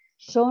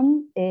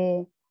son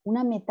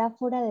una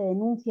metáfora de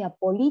denuncia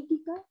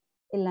política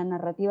en la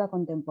narrativa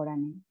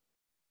contemporánea.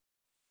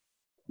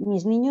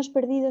 Mis niños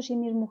perdidos y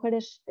mis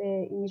mujeres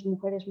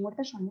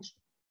muertas son eso.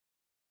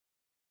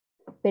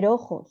 Pero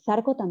ojo,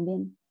 Zarco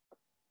también,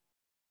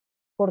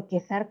 porque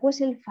Zarco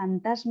es el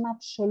fantasma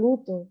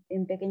absoluto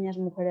en Pequeñas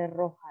Mujeres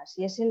Rojas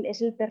y es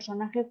el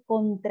personaje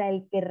contra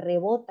el que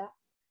rebota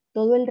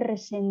todo el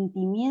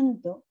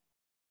resentimiento,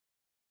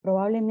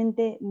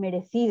 probablemente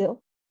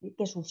merecido,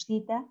 que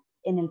suscita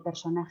en el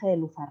personaje de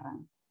Luz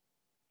Arranz,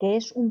 que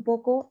es un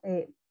poco,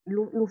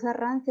 Luz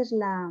Arranz es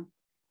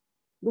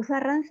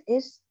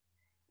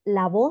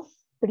la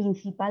voz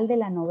principal de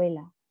la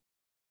novela.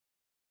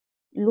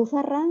 Luz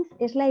Arranz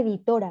es la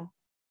editora,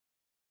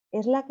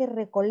 es la que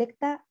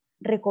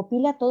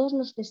recopila todos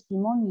los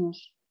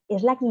testimonios,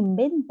 es la que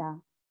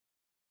inventa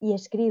y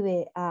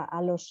escribe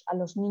a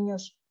los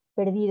niños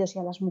perdidos y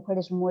a las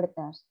mujeres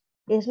muertas,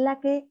 es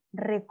la que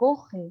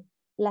recoge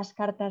las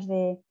cartas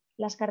de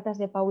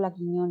Paula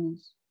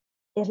Quiñones,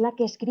 es la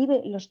que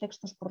escribe los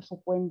textos por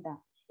su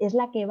cuenta, es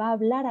la que va a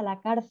hablar a la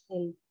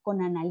cárcel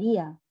con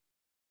Analía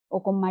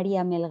o con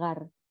María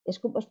Melgar. Es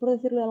por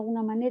decirlo de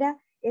alguna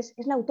manera, es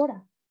la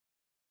autora.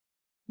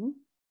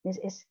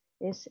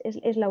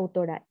 Es la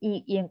autora.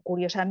 Y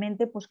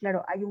curiosamente, pues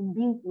claro, hay un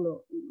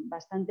vínculo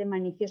bastante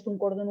manifiesto, un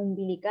cordón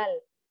umbilical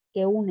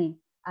que une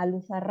a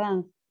Luz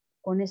Arranz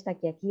con esta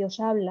que aquí os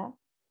habla,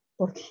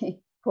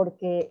 porque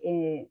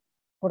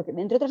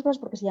entre otras cosas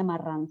porque se llama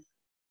Arranz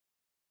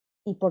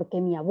y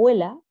porque mi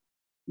abuela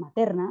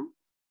materna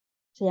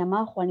se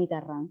llamaba Juanita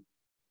Arranz.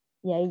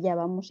 Y ahí ya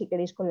vamos, si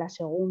queréis, con las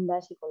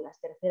segundas y con las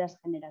terceras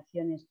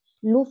generaciones.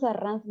 Luz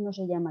Arranz no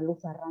se llama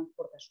Luz Arranz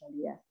por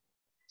casualidad,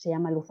 se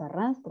llama Luz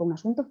Arranz por un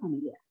asunto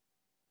familiar.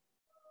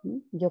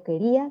 Yo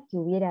quería que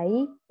hubiera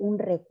ahí un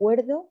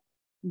recuerdo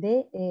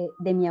de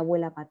mi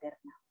abuela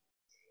paterna.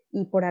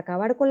 Y por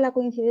acabar con la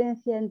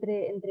coincidencia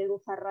entre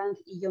Luz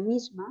Arranz y yo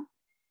misma,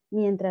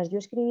 mientras yo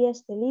escribía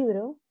este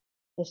libro,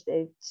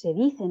 se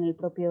dice en el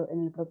propio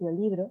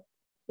libro,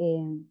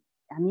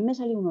 a mí me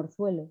salió un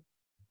orzuelo,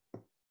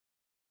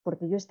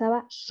 porque yo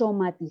estaba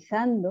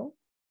somatizando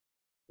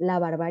la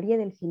barbarie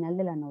del final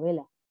de la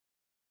novela.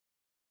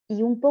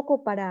 Y un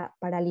poco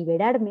para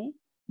liberarme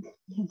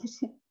de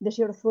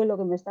ese orzuelo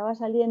que me estaba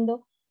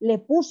saliendo, le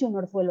puse un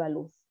orzuelo a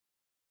Luz.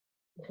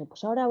 Dije,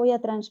 pues ahora voy a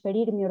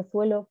transferir mi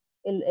orzuelo,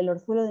 el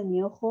orzuelo de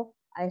mi ojo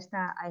a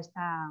esta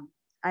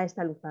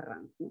Luz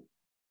Arranz.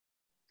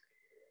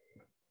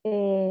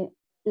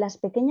 Las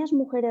Pequeñas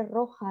Mujeres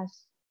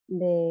Rojas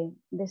de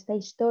esta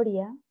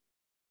historia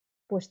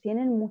pues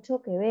tienen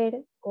mucho que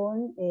ver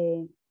con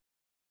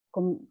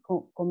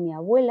mi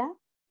abuela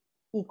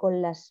y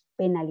con las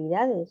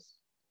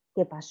penalidades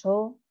que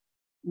pasó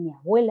mi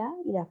abuela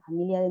y la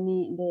familia de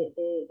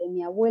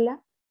mi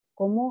abuela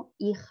como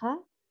hija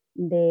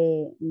pues,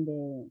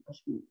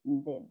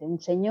 de un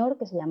señor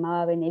que se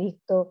llamaba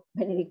Benedicto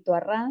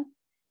Arranz,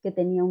 que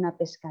tenía una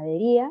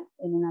pescadería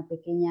en una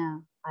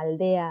pequeña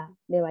aldea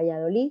de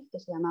Valladolid que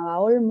se llamaba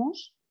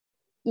Olmos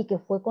y que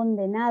fue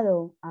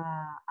condenado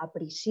a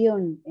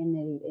prisión en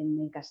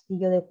el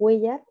castillo de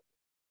Cuéllar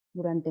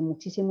durante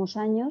muchísimos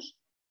años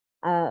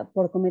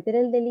por cometer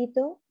el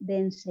delito de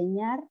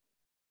enseñar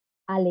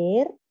a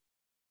leer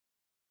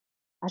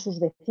a sus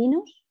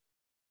vecinos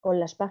con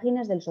las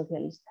páginas del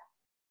Socialista.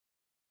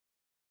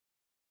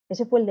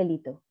 Ese fue el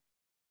delito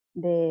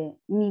de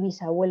mi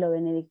bisabuelo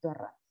Benedicto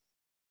Arranz,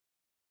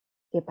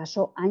 que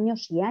pasó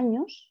años y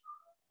años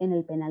en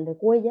el penal de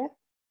Cuéllar.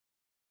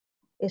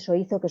 Eso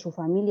hizo que su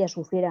familia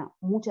sufriera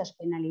muchas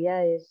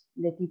penalidades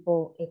de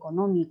tipo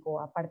económico,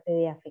 aparte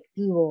de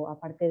afectivo,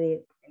 aparte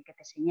de que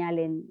te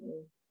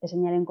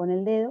señalen con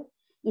el dedo,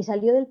 y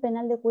salió del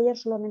penal de Cuéllar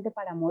solamente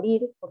para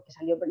morir, porque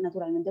salió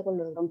naturalmente con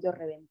los bronquios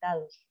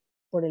reventados,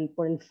 por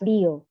el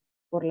frío,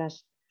 por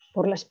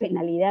las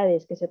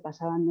penalidades que se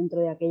pasaban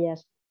dentro de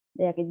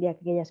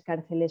aquellas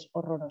cárceles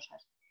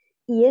horrorosas.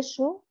 Y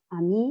eso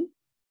a mí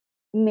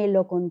me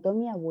lo contó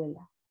mi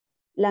abuela.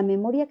 La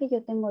memoria que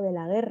yo tengo de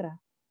la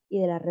guerra y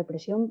de la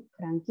represión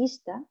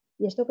franquista,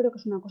 y esto creo que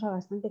es una cosa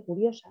bastante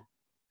curiosa,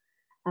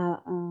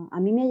 a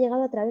mí me ha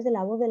llegado a través de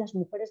la voz de las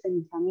mujeres de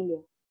mi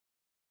familia.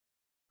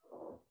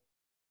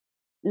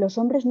 Los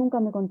hombres nunca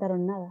me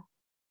contaron nada.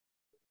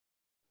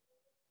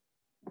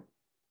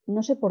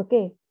 No sé por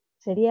qué.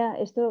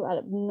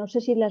 No sé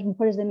si las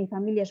mujeres de mi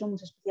familia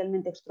somos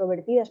especialmente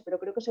extrovertidas, pero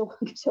creo que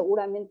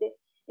seguramente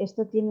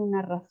esto tiene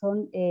una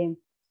razón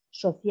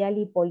social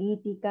y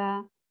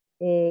política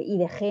y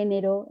de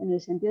género, en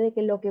el sentido de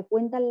que lo que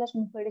cuentan las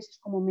mujeres es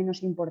como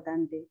menos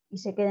importante y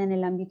se queda en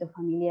el ámbito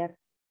familiar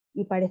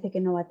y parece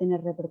que no va a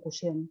tener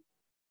repercusión.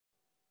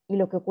 Y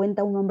lo que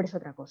cuenta un hombre es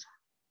otra cosa.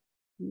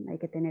 Hay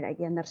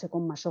que andarse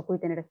con más ojo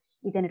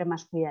y tener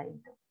más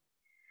cuidadito.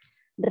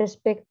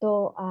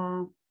 Respecto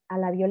a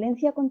la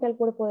violencia contra el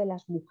cuerpo de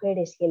las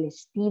mujeres y el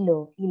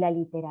estilo y la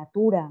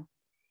literatura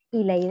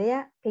y la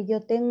idea que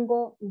yo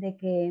tengo de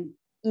que,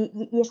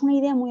 y es una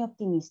idea muy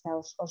optimista,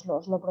 os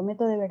lo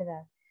prometo de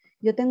verdad,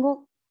 yo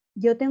tengo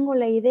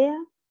la idea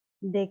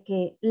de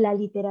que la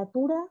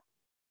literatura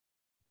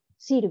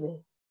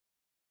sirve,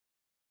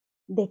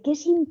 de que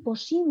es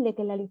imposible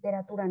que la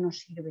literatura no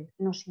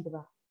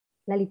sirva.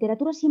 La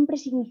literatura siempre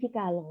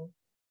significa algo,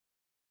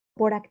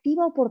 por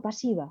activa o por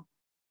pasiva.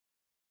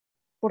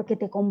 Porque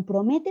te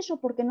comprometes o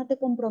porque no te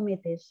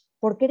comprometes,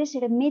 porque eres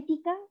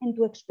hermética en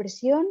tu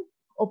expresión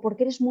o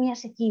porque eres muy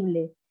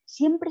asequible.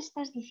 Siempre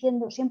estás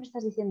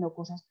diciendo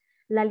cosas.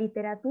 La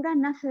literatura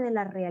nace de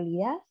la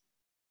realidad,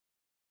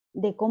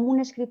 de cómo un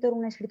escritor o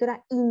una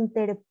escritora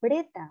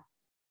interpreta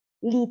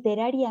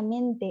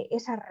literariamente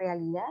esa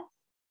realidad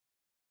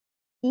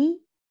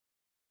y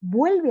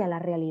vuelve a la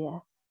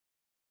realidad.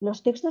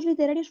 Los textos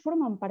literarios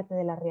forman parte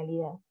de la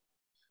realidad,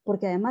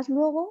 porque además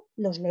luego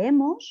los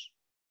leemos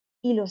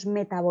y los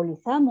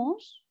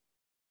metabolizamos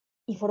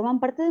y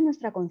forman parte de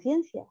nuestra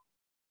conciencia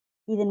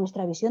y de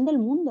nuestra visión del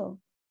mundo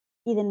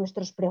y de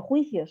nuestros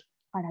prejuicios,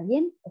 para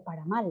bien o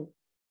para mal.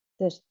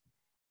 Entonces,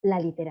 la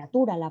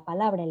literatura, la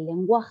palabra, el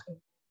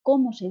lenguaje,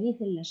 cómo se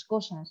dicen las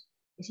cosas,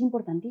 es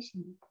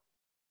importantísimo.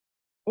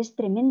 Es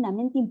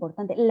tremendamente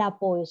importante. La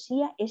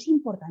poesía es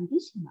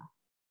importantísima.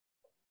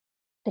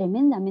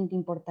 Tremendamente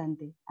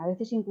importante. A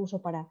veces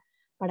incluso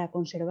para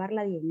conservar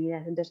la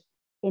dignidad. Entonces,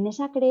 en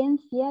esa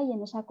creencia y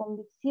en esa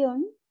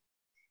convicción,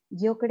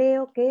 yo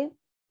creo que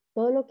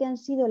todo lo que han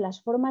sido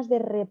las formas de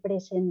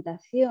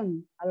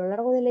representación a lo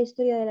largo de la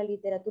historia de la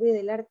literatura y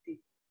del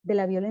arte de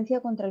la violencia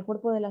contra el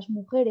cuerpo de las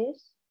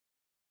mujeres,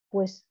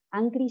 pues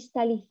han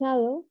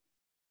cristalizado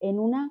en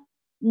una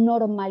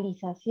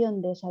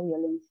normalización de esa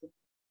violencia.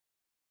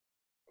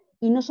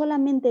 Y no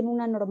solamente en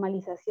una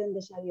normalización de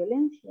esa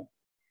violencia,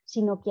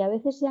 sino que a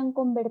veces se han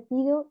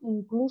convertido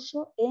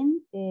incluso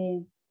en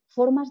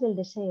formas del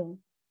deseo.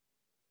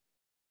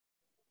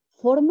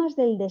 Formas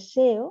del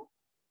deseo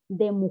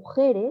de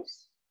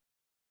mujeres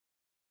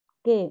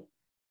que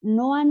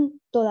no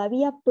han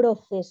todavía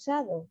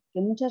procesado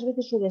que muchas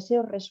veces su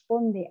deseo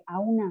responde a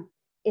una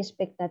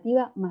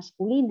expectativa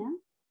masculina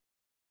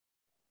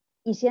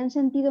y se han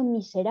sentido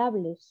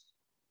miserables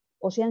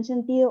o se han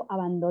sentido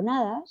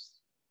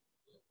abandonadas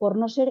por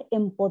no ser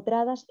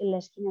empotradas en la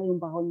esquina de un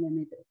vagón de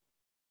metro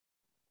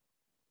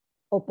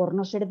o por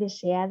no ser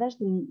deseadas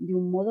de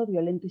un modo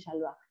violento y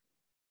salvaje.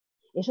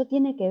 Eso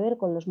tiene que ver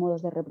con los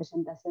modos de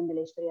representación de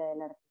la historia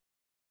del arte.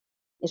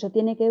 Eso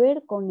tiene que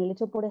ver con el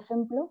hecho, por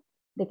ejemplo,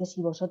 de que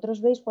si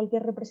vosotros veis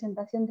cualquier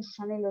representación de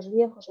Susana y los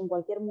viejos en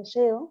cualquier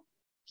museo,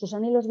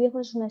 Susana y los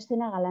viejos es una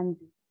escena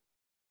galante.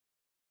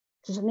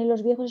 Susana y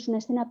los viejos es una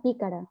escena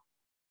pícara.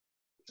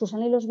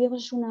 Susana y los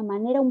viejos es una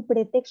manera, un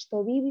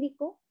pretexto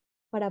bíblico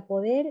para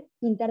poder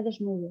pintar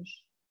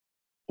desnudos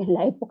en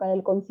la época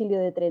del Concilio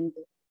de Trento.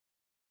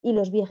 Y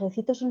los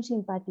viejecitos son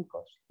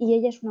simpáticos y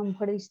ella es una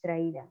mujer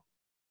distraída.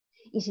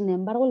 Y sin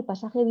embargo el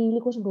pasaje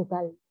bíblico es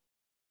brutal.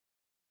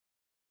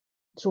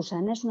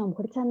 Susana es una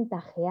mujer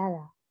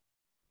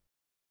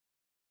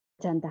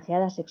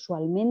chantajeada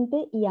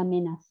sexualmente y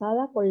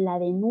amenazada con la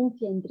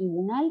denuncia en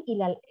tribunal y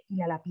la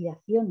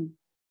lapidación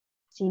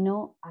si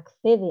no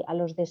accede a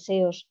los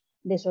deseos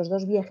de esos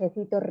dos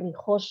viejecitos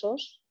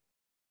rijosos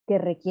que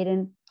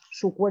requieren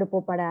su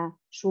cuerpo para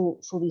su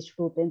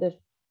disfrute.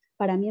 Entonces,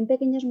 para mí en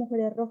Pequeñas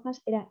Mujeres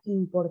Rojas era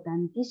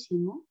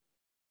importantísimo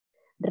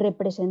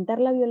representar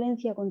la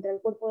violencia contra el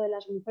cuerpo de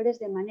las mujeres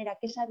de manera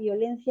que esa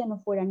violencia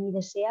no fuera ni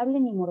deseable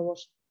ni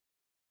morbosa.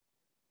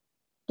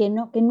 Que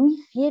no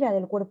hiciera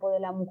del cuerpo de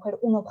la mujer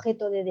un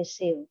objeto de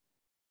deseo.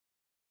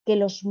 Que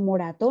los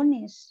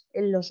moratones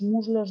en los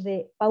muslos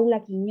de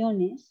Paula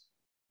Quiñones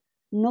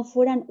no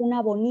fueran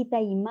una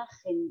bonita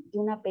imagen de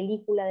una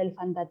película del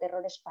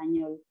fantaterror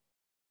español.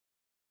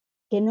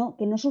 Que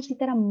no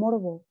suscitaran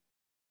morbo.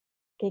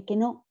 Que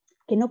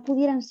no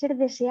pudieran ser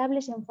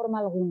deseables en forma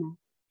alguna.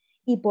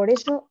 Y por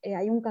eso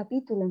hay un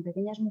capítulo en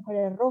Pequeñas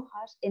Mujeres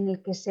Rojas en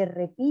el que se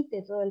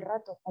repite todo el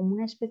rato como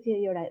una especie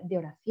de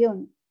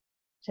oración,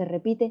 se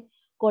repite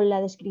con la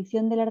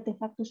descripción del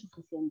artefacto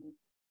suficiente.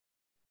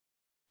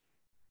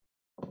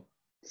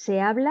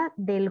 Se habla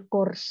del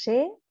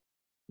corsé,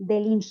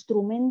 del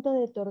instrumento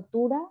de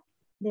tortura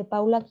de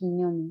Paula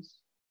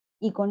Quiñones.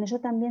 Y con eso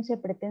también se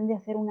pretende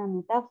hacer una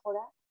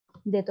metáfora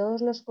de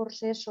todos los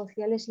corsés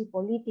sociales y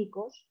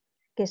políticos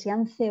que se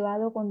han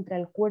cebado contra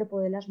el cuerpo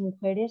de las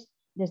mujeres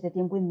desde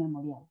tiempo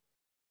inmemorial,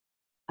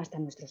 hasta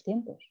nuestros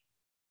tiempos,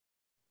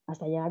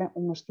 hasta llegar a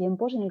unos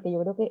tiempos en el que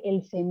yo creo que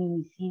el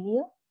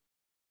feminicidio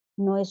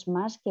no es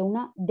más que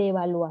una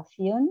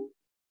devaluación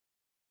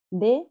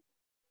de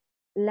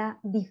la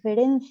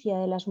diferencia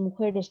de las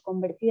mujeres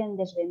convertida en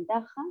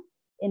desventaja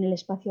en el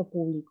espacio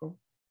público.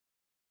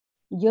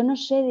 Yo no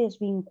sé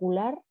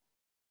desvincular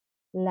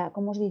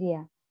 ¿cómo os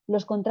diría?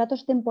 Los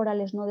contratos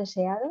temporales no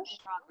deseados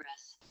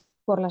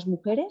por las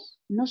mujeres,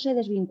 no sé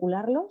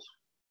desvincularlos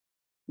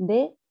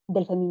del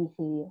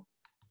feminicidio.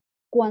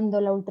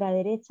 Cuando la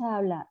ultraderecha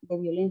habla de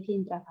violencia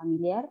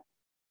intrafamiliar,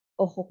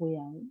 ojo,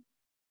 cuidado.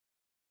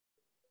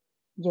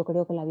 Yo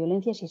creo que la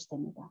violencia es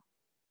sistémica,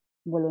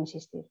 vuelvo a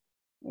insistir,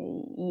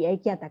 y hay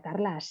que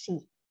atacarla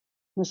así.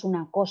 No es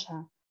una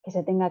cosa que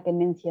se tenga que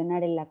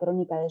mencionar en la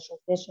crónica de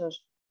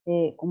sucesos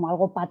como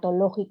algo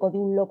patológico de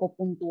un loco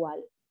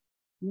puntual.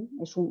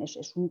 Es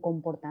un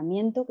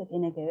comportamiento que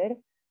tiene que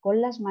ver con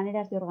las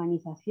maneras de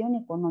organización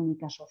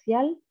económica,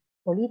 social,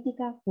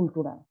 política,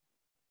 cultural.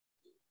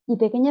 Y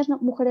Pequeñas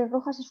Mujeres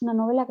Rojas es una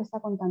novela que está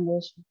contando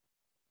eso.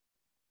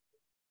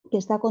 Que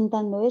está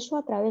contando eso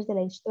a través de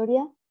la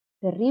historia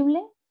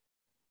terrible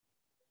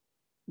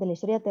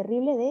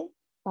de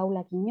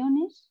Paula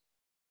Quiñones,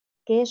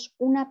 que es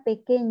una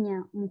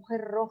pequeña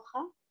mujer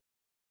roja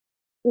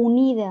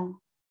unida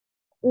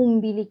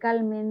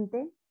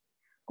umbilicalmente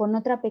con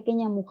otra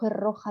pequeña mujer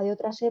roja de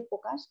otras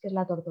épocas, que es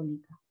la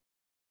Tortolica.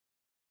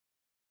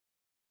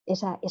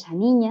 Esa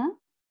niña,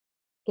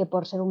 que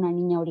por ser una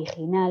niña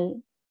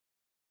original,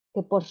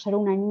 que por ser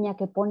una niña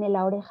que pone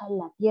la oreja en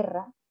la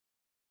tierra,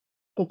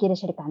 que quiere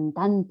ser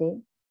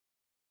cantante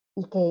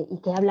y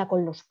que habla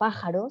con los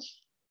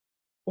pájaros,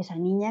 esa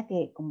niña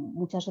que, como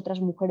muchas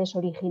otras mujeres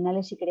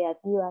originales y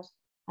creativas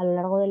a lo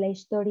largo de la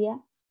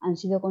historia, han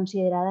sido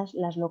consideradas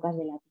las locas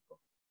del ático.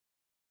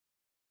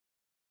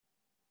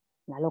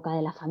 La loca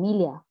de la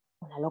familia,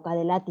 o la loca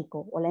del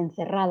ático, o la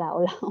encerrada,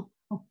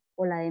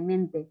 o la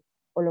demente,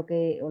 o lo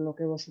que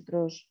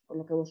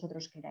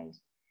vosotros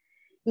queráis.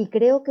 Y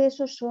creo que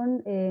esos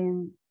son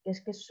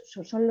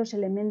los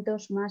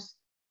elementos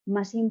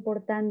más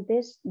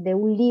importantes de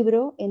un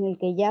libro en el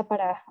que ya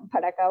para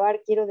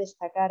acabar quiero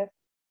destacar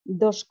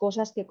dos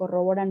cosas que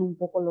corroboran un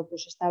poco lo que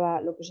os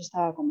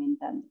estaba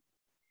comentando.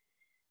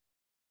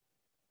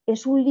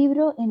 Es un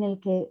libro en el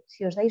que,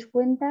 si os dais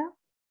cuenta,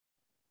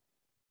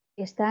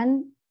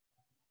 están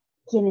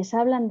quienes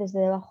hablan desde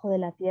debajo de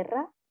la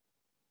tierra,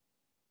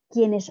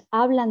 quienes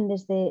hablan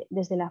desde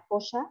la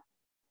fosa,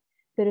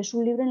 pero es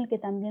un libro en el que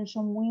también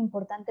son muy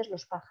importantes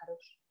los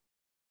pájaros.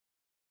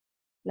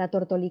 La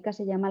tortolica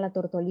se llama la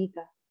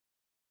tortolica.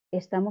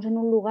 Estamos en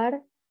un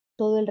lugar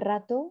todo el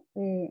rato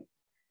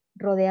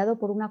rodeado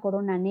por una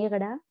corona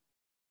negra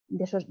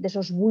de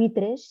esos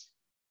buitres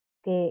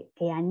que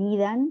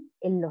anidan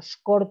en los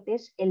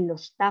cortes, en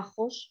los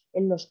tajos,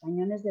 en los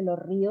cañones de los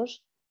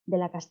ríos de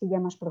la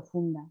Castilla más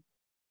profunda.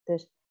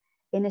 Entonces,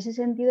 en ese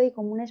sentido hay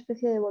como una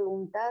especie de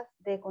voluntad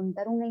de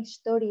contar una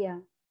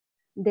historia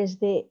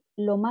desde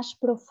lo más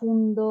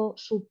profundo,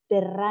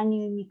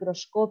 subterráneo y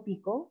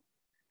microscópico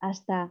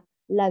hasta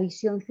la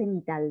visión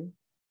cenital,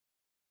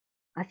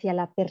 hacia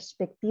la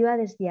perspectiva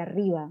desde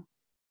arriba,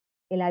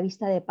 en la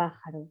vista de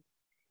pájaro.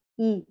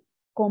 Y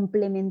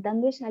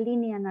complementando esa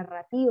línea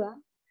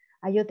narrativa,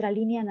 hay otra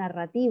línea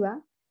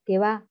narrativa que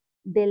va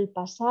del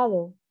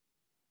pasado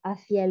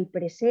hacia el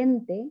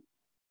presente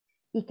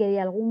y que de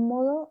algún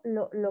modo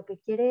lo que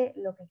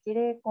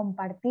quiere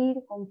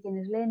compartir con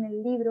quienes leen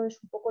el libro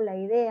es un poco la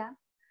idea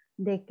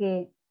de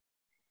que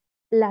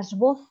las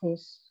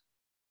voces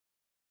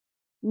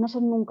no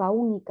son nunca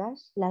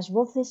únicas, las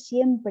voces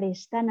siempre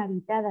están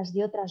habitadas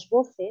de otras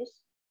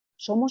voces,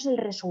 somos el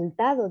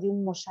resultado de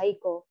un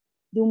mosaico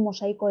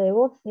de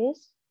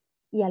voces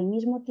y al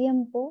mismo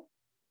tiempo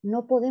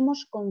no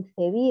podemos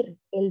concebir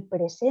el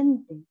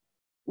presente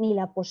ni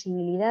la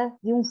posibilidad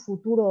de un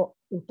futuro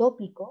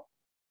utópico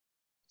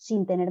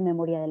sin tener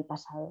memoria del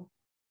pasado.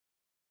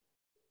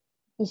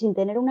 Y sin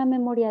tener una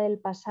memoria del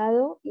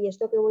pasado, y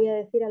esto que voy a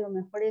decir a lo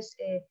mejor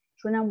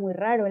suena muy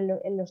raro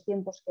en los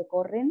tiempos que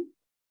corren,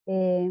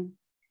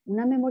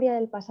 una memoria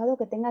del pasado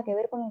que tenga que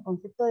ver con el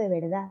concepto de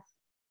verdad,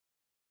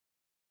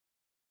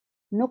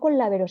 no con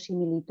la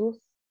verosimilitud,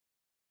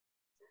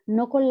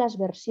 no con las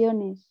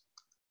versiones,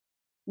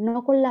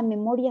 no con la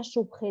memoria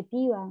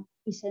subjetiva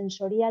y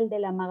sensorial de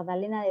la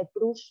Magdalena de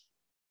Proust,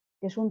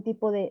 que es un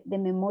tipo de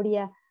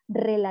memoria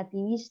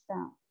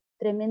relativista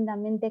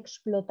tremendamente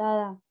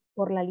explotada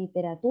por la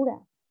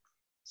literatura,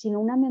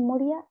 sino una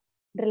memoria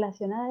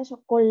relacionada a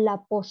eso, con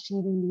la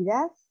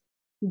posibilidad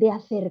de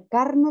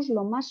acercarnos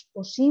lo más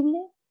posible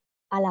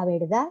a la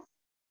verdad,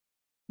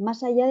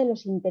 más allá de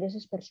los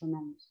intereses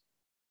personales.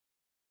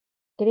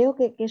 Creo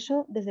que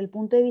eso, desde el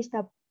punto de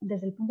vista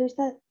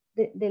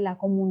de la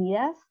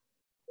comunidad,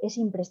 es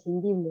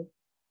imprescindible.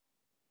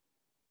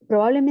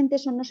 Probablemente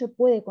eso no se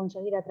puede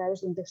conseguir a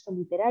través de un texto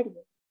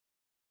literario,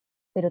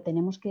 pero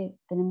tenemos que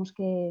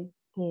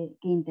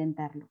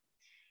intentarlo.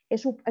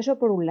 Eso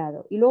por un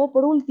lado. Y luego,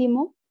 por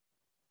último,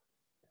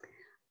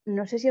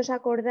 no sé si os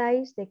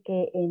acordáis de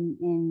que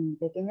en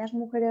Pequeñas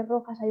Mujeres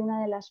Rojas hay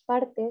una de las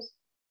partes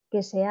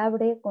que se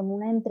abre con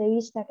una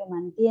entrevista que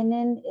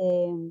mantienen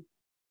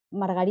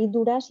Marguerite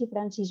Duras y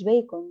Francis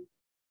Bacon.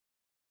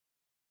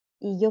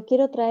 Y yo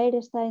quiero traer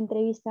esta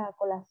entrevista a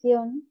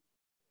colación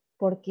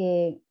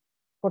porque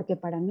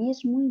para mí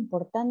es muy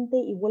importante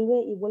y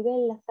vuelve a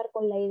enlazar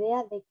con la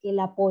idea de que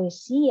la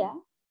poesía,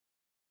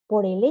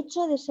 por el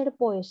hecho de ser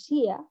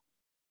poesía,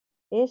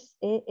 es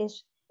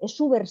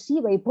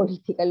subversiva y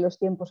política en los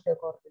tiempos que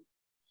corren.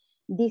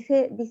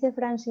 Dice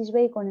Francis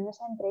Bacon en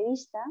esa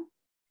entrevista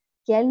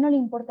que a él no le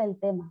importa el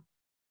tema,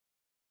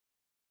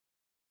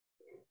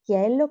 que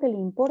a él lo que le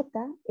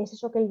importa es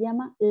eso que él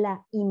llama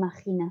la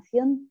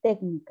imaginación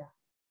técnica.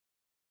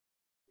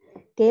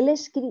 Que él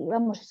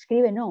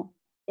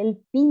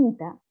él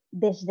pinta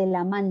desde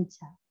la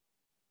mancha.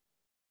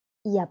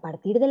 Y a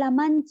partir de la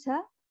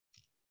mancha,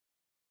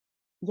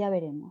 ya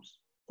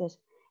veremos.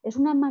 Entonces, es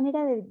una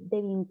manera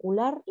de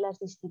vincular las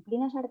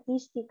disciplinas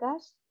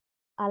artísticas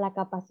a la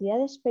capacidad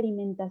de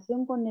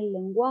experimentación con el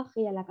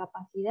lenguaje y a la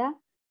capacidad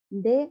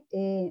de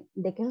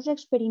que esos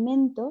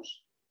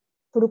experimentos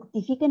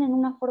fructifiquen en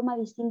una forma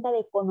distinta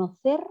de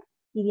conocer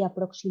y de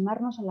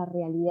aproximarnos a la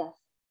realidad.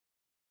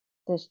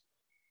 Entonces,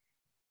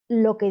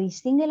 lo que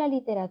distingue la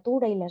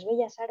literatura y las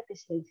bellas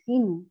artes y el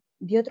cine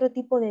de otro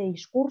tipo de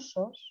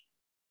discursos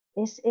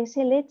es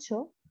el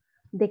hecho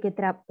de que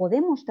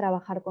podemos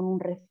trabajar con un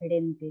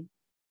referente,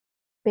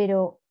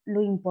 pero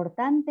lo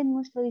importante en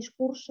nuestro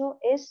discurso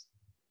es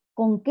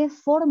con qué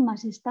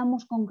formas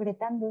estamos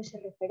concretando ese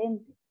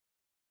referente.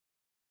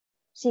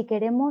 Si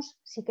queremos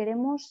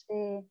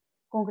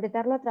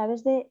concretarlo a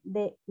través de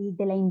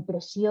la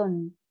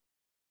impresión,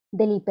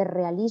 del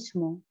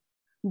hiperrealismo,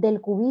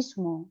 del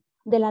cubismo,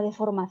 de la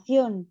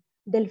deformación,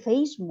 del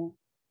feísmo.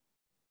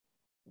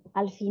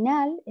 Al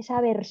final,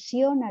 esa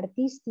versión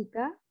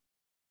artística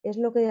es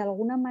lo que de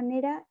alguna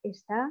manera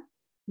está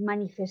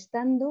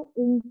manifestando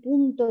un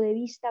punto de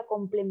vista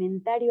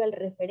complementario al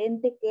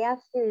referente que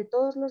hace de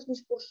todos los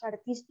discursos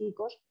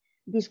artísticos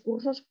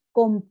discursos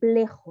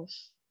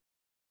complejos.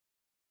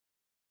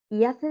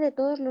 Y hace de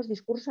todos los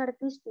discursos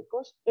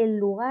artísticos el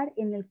lugar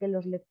en el que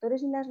los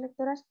lectores y las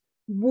lectoras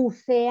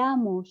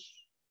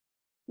buceamos,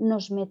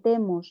 nos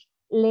metemos,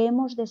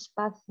 leemos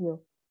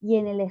despacio y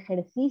en el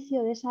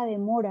ejercicio de esa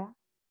demora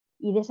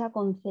y de esa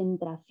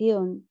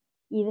concentración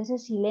y de ese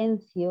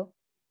silencio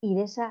y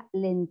de esa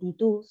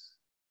lentitud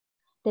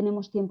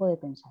tenemos tiempo de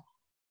pensar.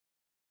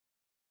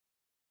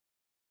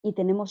 Y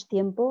tenemos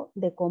tiempo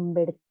de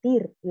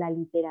convertir la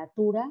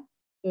literatura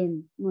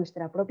en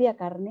nuestra propia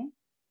carne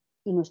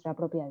y nuestra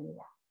propia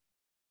vida.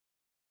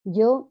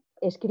 Yo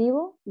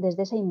escribo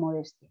desde esa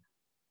inmodestia.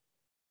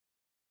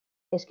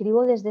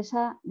 Escribo desde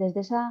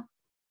esa,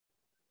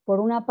 por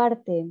una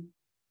parte,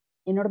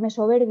 enorme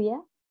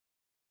soberbia,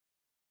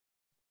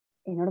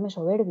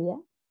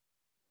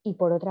 y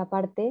por otra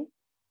parte,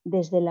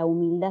 desde la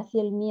humildad y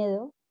el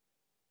miedo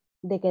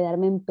de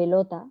quedarme en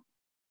pelota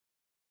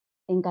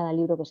en cada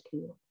libro que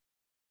escribo.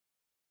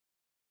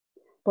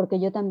 Porque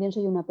yo también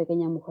soy una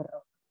pequeña mujer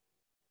roja.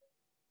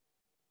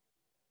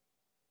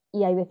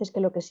 Y hay veces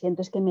que lo que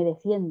siento es que me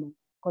defiendo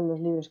con los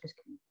libros que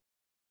escribo.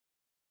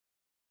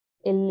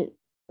 El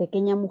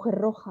Pequeña Mujer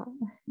Roja,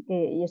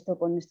 y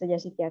con esto ya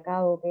sí que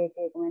acabo,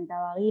 que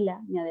comentaba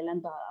Aguila, me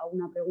adelanto a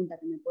una pregunta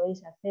que me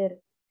podéis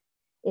hacer,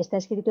 está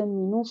escrito en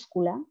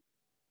minúscula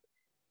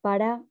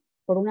para,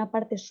 por una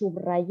parte,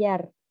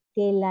 subrayar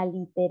que la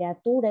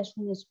literatura es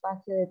un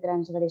espacio de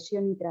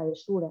transgresión y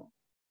travesura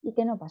y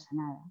que no pasa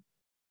nada.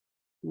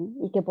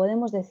 Y que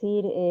podemos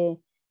decir,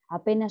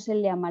 apenas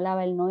él le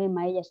amalaba el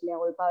noema, a ella se le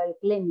agolpaba el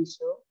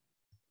clémiso,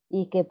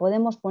 y que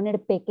podemos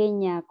poner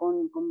pequeña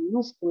con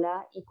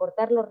minúscula y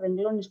cortar los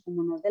renglones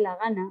como nos dé la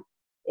gana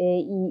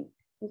y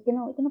que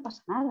no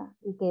pasa nada.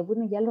 Y que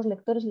bueno, ya los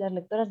lectores y las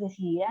lectoras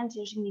decidirán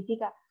si eso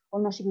significa o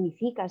no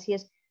significa, si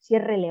es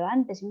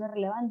relevante, si no es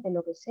relevante,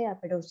 lo que sea,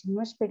 pero si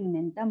no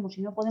experimentamos,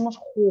 si no podemos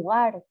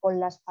jugar con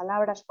las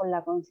palabras, con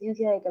la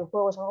conciencia de que el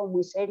juego es algo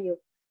muy serio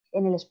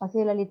en el espacio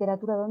de la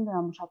literatura, ¿dónde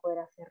vamos a poder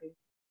hacerlo?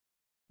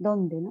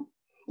 ¿Dónde, no?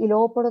 Y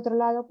luego, por otro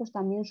lado, pues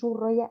también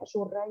subraya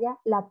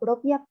la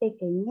propia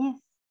pequeñez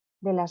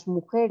de las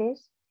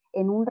mujeres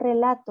en un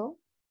relato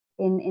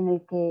en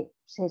el que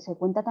se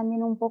cuenta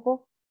también un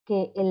poco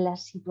que en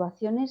las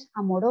situaciones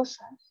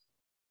amorosas,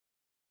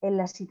 en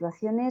las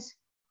situaciones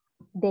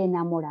de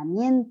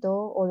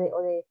enamoramiento o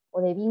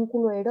de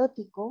vínculo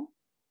erótico,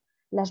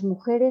 las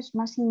mujeres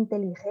más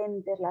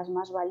inteligentes, las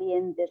más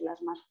valientes,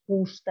 las más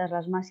justas,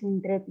 las más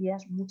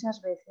intrépidas,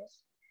 muchas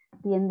veces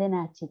tienden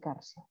a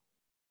achicarse,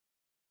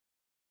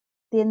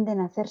 tienden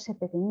a hacerse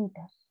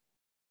pequeñitas,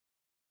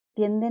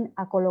 tienden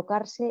a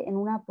colocarse en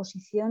una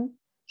posición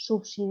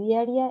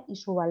subsidiaria y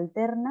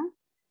subalterna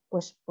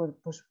pues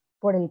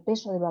por el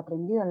peso de lo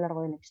aprendido a lo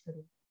largo de la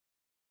historia.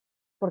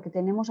 Porque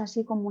tenemos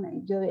así como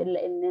yo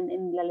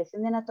en la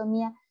lección de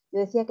anatomía yo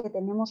decía que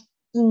tenemos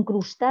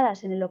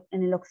incrustadas en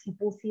el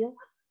occipucio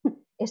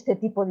este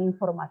tipo de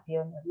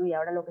informaciones, ¿no? Y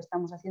ahora lo que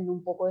estamos haciendo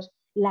un poco es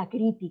la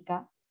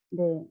crítica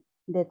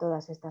de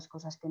todas estas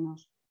cosas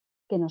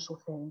que nos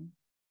suceden.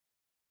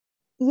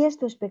 Y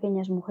esto es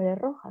Pequeñas mujeres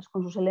rojas,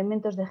 con sus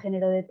elementos de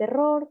género de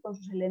terror, con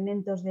sus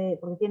elementos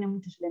porque tiene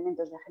muchos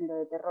elementos de género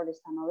de terror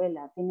esta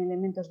novela, tiene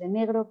elementos de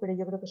negro, pero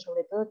yo creo que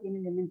sobre todo tiene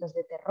elementos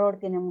de terror,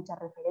 tiene mucha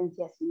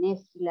referencia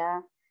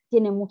cinéfila,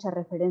 tiene mucha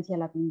referencia a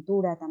la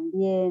pintura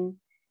también,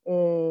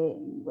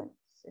 bueno,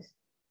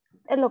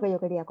 es lo que yo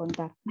quería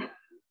contar.